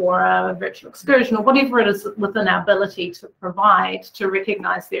visit or a virtual excursion or whatever it is within our ability to provide to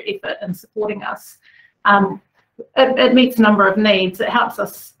recognise their effort in supporting us. It meets a number of needs. It helps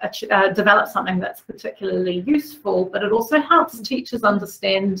us develop something that's particularly useful, but it also helps teachers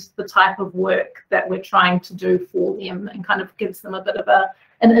understand the type of work that we're trying to do for them and kind of gives them a bit of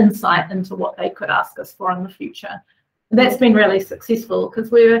an insight into what they could ask us for in the future. That's been really successful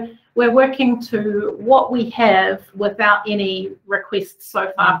because we're working to what we have without any requests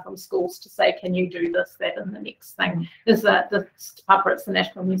so far from schools to say, can you do this, that, and the next thing. Is that the Te Papa, it's the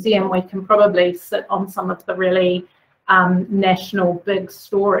National Museum, we can probably sit on some of the really national big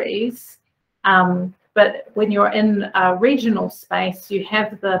stories. But when you're in a regional space, you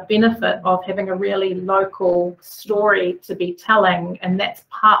have the benefit of having a really local story to be telling, and that's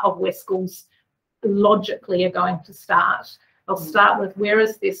part of where schools logically are going to start. They'll start with, where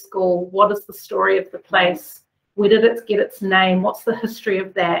is their school? What is the story of the place? Where did it get its name? What's the history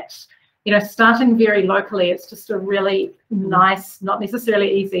of that? You know, starting very locally, it's just a really nice, not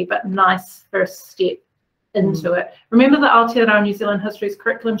necessarily easy, but nice first step into it. Remember the Aotearoa New Zealand History's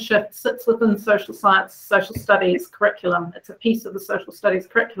curriculum shift sits within social science, social studies curriculum. It's a piece of the social studies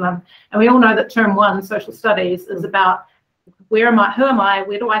curriculum. And we all know that term one, social studies, is about where am I, who am I,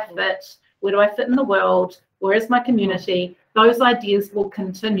 where do I fit? Where do I fit in the world? Where is my community? Those ideas will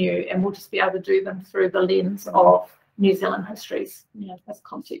continue, and we'll just be able to do them through the lens of New Zealand histories, as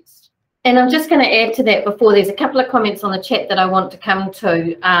context. And I'm just going to add to that before, there's a couple of comments on the chat that I want to come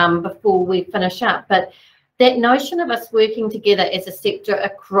to before we finish up. But that notion of us working together as a sector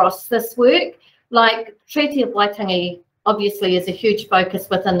across this work, like Treaty of Waitangi obviously is a huge focus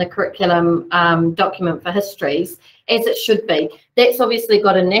within the curriculum document for histories, as it should be. That's obviously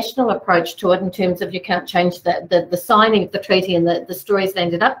got a national approach to it in terms of you can't change the signing of the treaty and the stories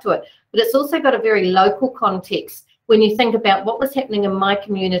landed up to it, but it's also got a very local context when you think about what was happening in my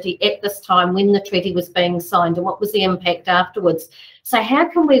community at this time when the treaty was being signed and what was the impact afterwards. So how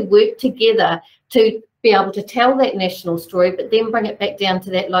can we work together to be able to tell that national story, but then bring it back down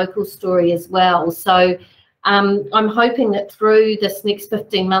to that local story as well? So I'm hoping that through this next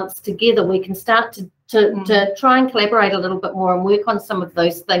 15 months together, we can start to try and collaborate a little bit more and work on some of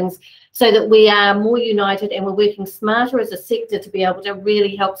those things so that we are more united and we're working smarter as a sector to be able to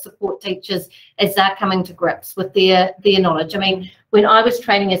really help support teachers as they're coming to grips with their knowledge. I mean, when I was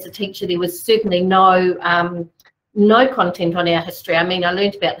training as a teacher, there was certainly no content on our history. I mean, I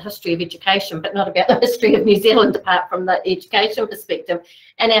learned about the history of education, but not about the history of New Zealand apart from the education perspective.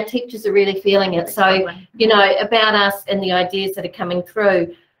 And our teachers are really feeling it. So, you know, about us and the ideas that are coming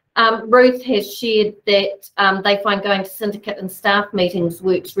through. Ruth has shared that they find going to syndicate and staff meetings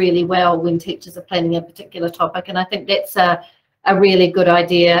works really well when teachers are planning a particular topic. And I think that's a really good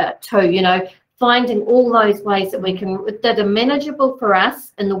idea too, you know, finding all those ways that we can, that are manageable for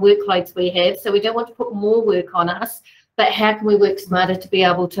us and the workloads we have. So we don't want to put more work on us, but how can we work smarter to be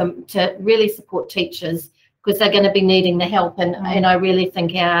able to really support teachers, because they're going to be needing the help. And I really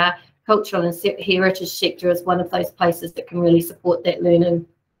think our cultural and heritage sector is one of those places that can really support that learning.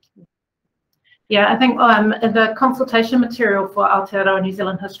 Yeah, I think the consultation material for Aotearoa New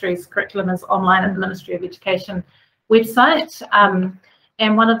Zealand History's curriculum is online in the Ministry of Education website.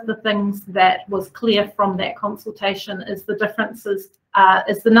 And one of the things that was clear from that consultation is the differences,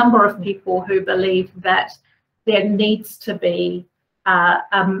 is the number of people who believe that there needs to be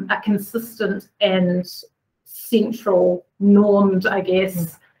a consistent and central, normed, I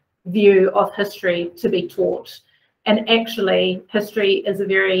guess, view of history to be taught. And actually, history is a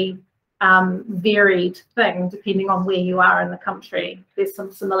very varied thing depending on where you are in the country. There's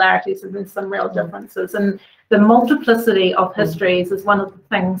some similarities and there's some real differences, and the multiplicity of histories is one of the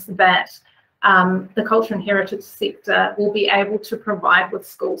things that the culture and heritage sector will be able to provide with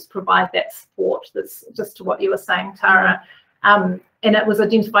schools, provide that support. That's just to what you were saying, Tara. And it was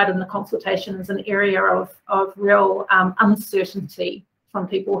identified in the consultation as an area of real uncertainty from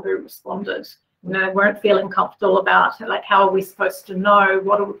people who responded. You know, weren't feeling comfortable about, like, how are we supposed to know,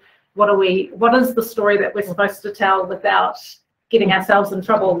 what is the story that we're supposed to tell without getting ourselves in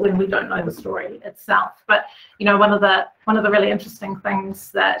trouble when we don't know the story itself. But you know, one of the really interesting things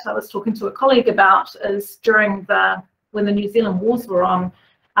that I was talking to a colleague about is when the New Zealand wars were on,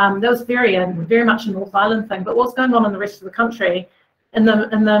 that was very much a North Island thing, but what's going on in the rest of the country, in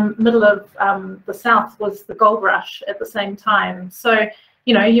the middle of the South, was the gold rush at the same time. So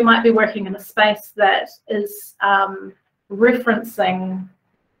you know, you might be working in a space that is referencing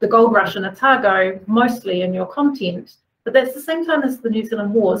the gold rush in Otago mostly in your content, but that's the same time as the New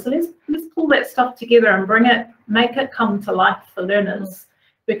Zealand War. So let's pull that stuff together and make it come to life for learners,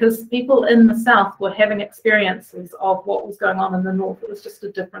 because people in the South were having experiences of what was going on in the North. It was just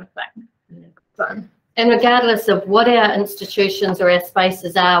a different thing. So. And regardless of what our institutions or our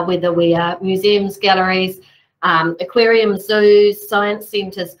spaces are, whether we are museums, galleries, aquariums, zoos, science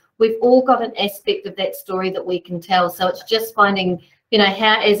centres, we've all got an aspect of that story that we can tell. So it's just finding, you know,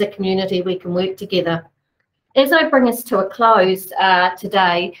 how as a community we can work together. As I bring us to a close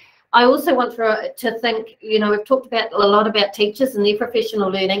today, I also want to think, you know, we've talked about a lot about teachers and their professional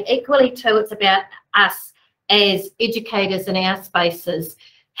learning. Equally too, it's about us as educators in our spaces,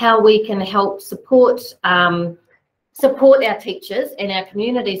 how we can help support our teachers and our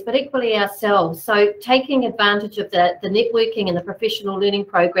communities, but equally ourselves. So taking advantage of the networking and the professional learning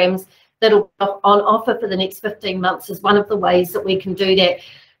programs that'll be on offer for the next 15 months is one of the ways that we can do that.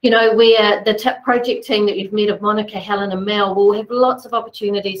 You know, where the project team that you've met of Monica, Helen and Mel will have lots of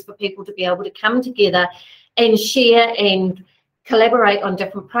opportunities for people to be able to come together and share and collaborate on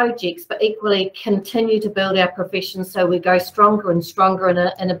different projects, but equally continue to build our profession so we go stronger and stronger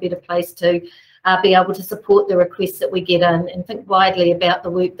in a better place to be able to support the requests that we get in and think widely about the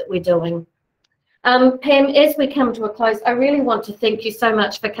work that we're doing. Pam, as we come to a close, I really want to thank you so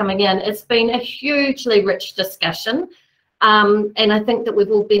much for coming in. It's been a hugely rich discussion, and I think that we've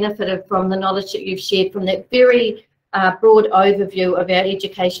all benefited from the knowledge that you've shared from that very broad overview of our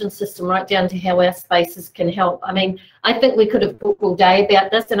education system right down to how our spaces can help. I mean, I think we could have talked all day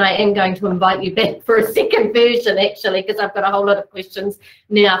about this, and I am going to invite you back for a second version actually, because I've got a whole lot of questions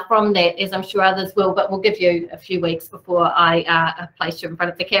now from that, as I'm sure others will, but we'll give you a few weeks before I place you in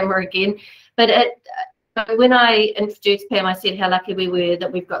front of the camera again. But when I introduced Pam, I said how lucky we were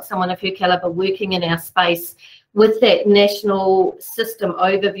that we've got someone of her calibre working in our space with that national system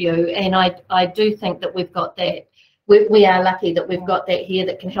overview, and I do think that we've got that. We are lucky that we've got that here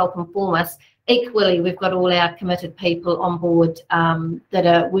that can help inform us. equally, we've got all our committed people on board that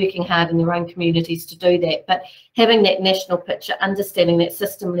are working hard in their own communities to do that. But having that national picture, understanding that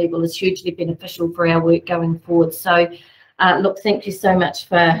system level is hugely beneficial for our work going forward. So look, thank you so much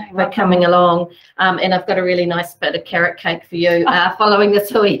for coming along. And I've got a really nice bit of carrot cake for you following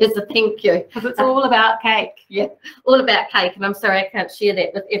this hui as a thank you. Because it's all about cake. Yeah, all about cake. And I'm sorry I can't share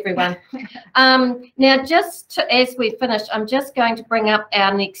that with everyone. Now, as we finish, I'm just going to bring up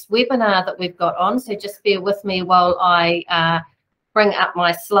our next webinar that we've got on. So just bear with me while I bring up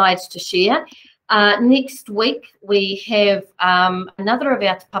my slides to share. Next week, we have another of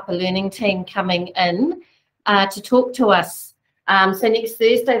our Te Papa Learning team coming in to talk to us. So next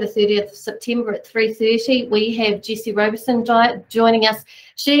Thursday, the 30th of September at 3:30, we have Jessie Roberson joining us.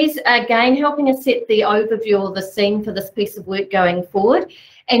 She's again helping us set the overview or the scene for this piece of work going forward.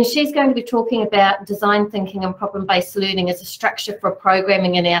 And she's going to be talking about design thinking and problem-based learning as a structure for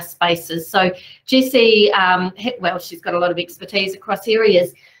programming in our spaces. So Jessie, well, she's got a lot of expertise across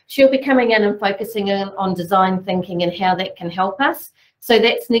areas. She'll be coming in and focusing on design thinking and how that can help us. So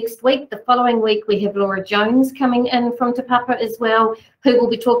that's next week. The following week, we have Laura Jones coming in from Te Papa as well, who will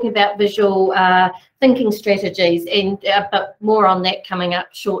be talking about visual thinking strategies, and but more on that coming up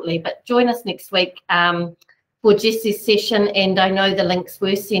shortly. But join us next week for Jessie's session, and I know the links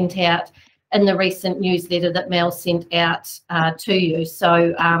were sent out in the recent newsletter that Mel sent out to you.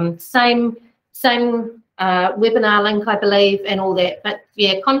 So same webinar link, I believe, and all that. But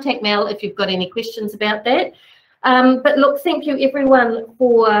yeah, contact Mel if you've got any questions about that. But look, thank you everyone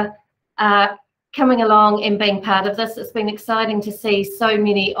for coming along and being part of this. It's been exciting to see so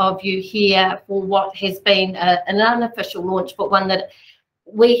many of you here for what has been an unofficial launch, but one that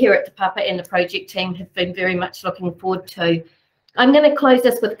we here at Te Papa and the project team have been very much looking forward to. I'm going to close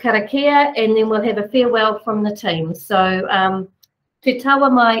this with karakia, and then we'll have a farewell from the team. So, te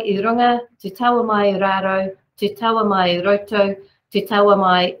tawa mai I runga, te tawa mai I raro, te tawa mai I roto, te tawa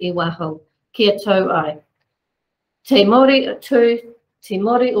mai I waho. Kia tau ai. Te mori atu, te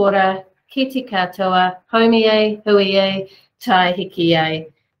mori ora, ki te katoa, haumi e, hui e, tai hiki e.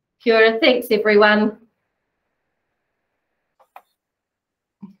 Kia ora, thanks everyone.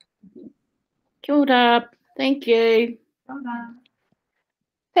 Kia ora. Thank you.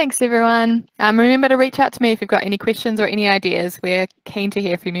 Thanks, everyone. Remember to reach out to me if you've got any questions or any ideas. We're keen to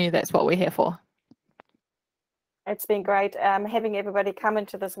hear from you. That's what we're here for. It's been great having everybody come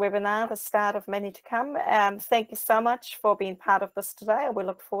into this webinar, the start of many to come. Thank you so much for being part of this today. We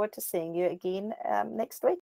look forward to seeing you again next week.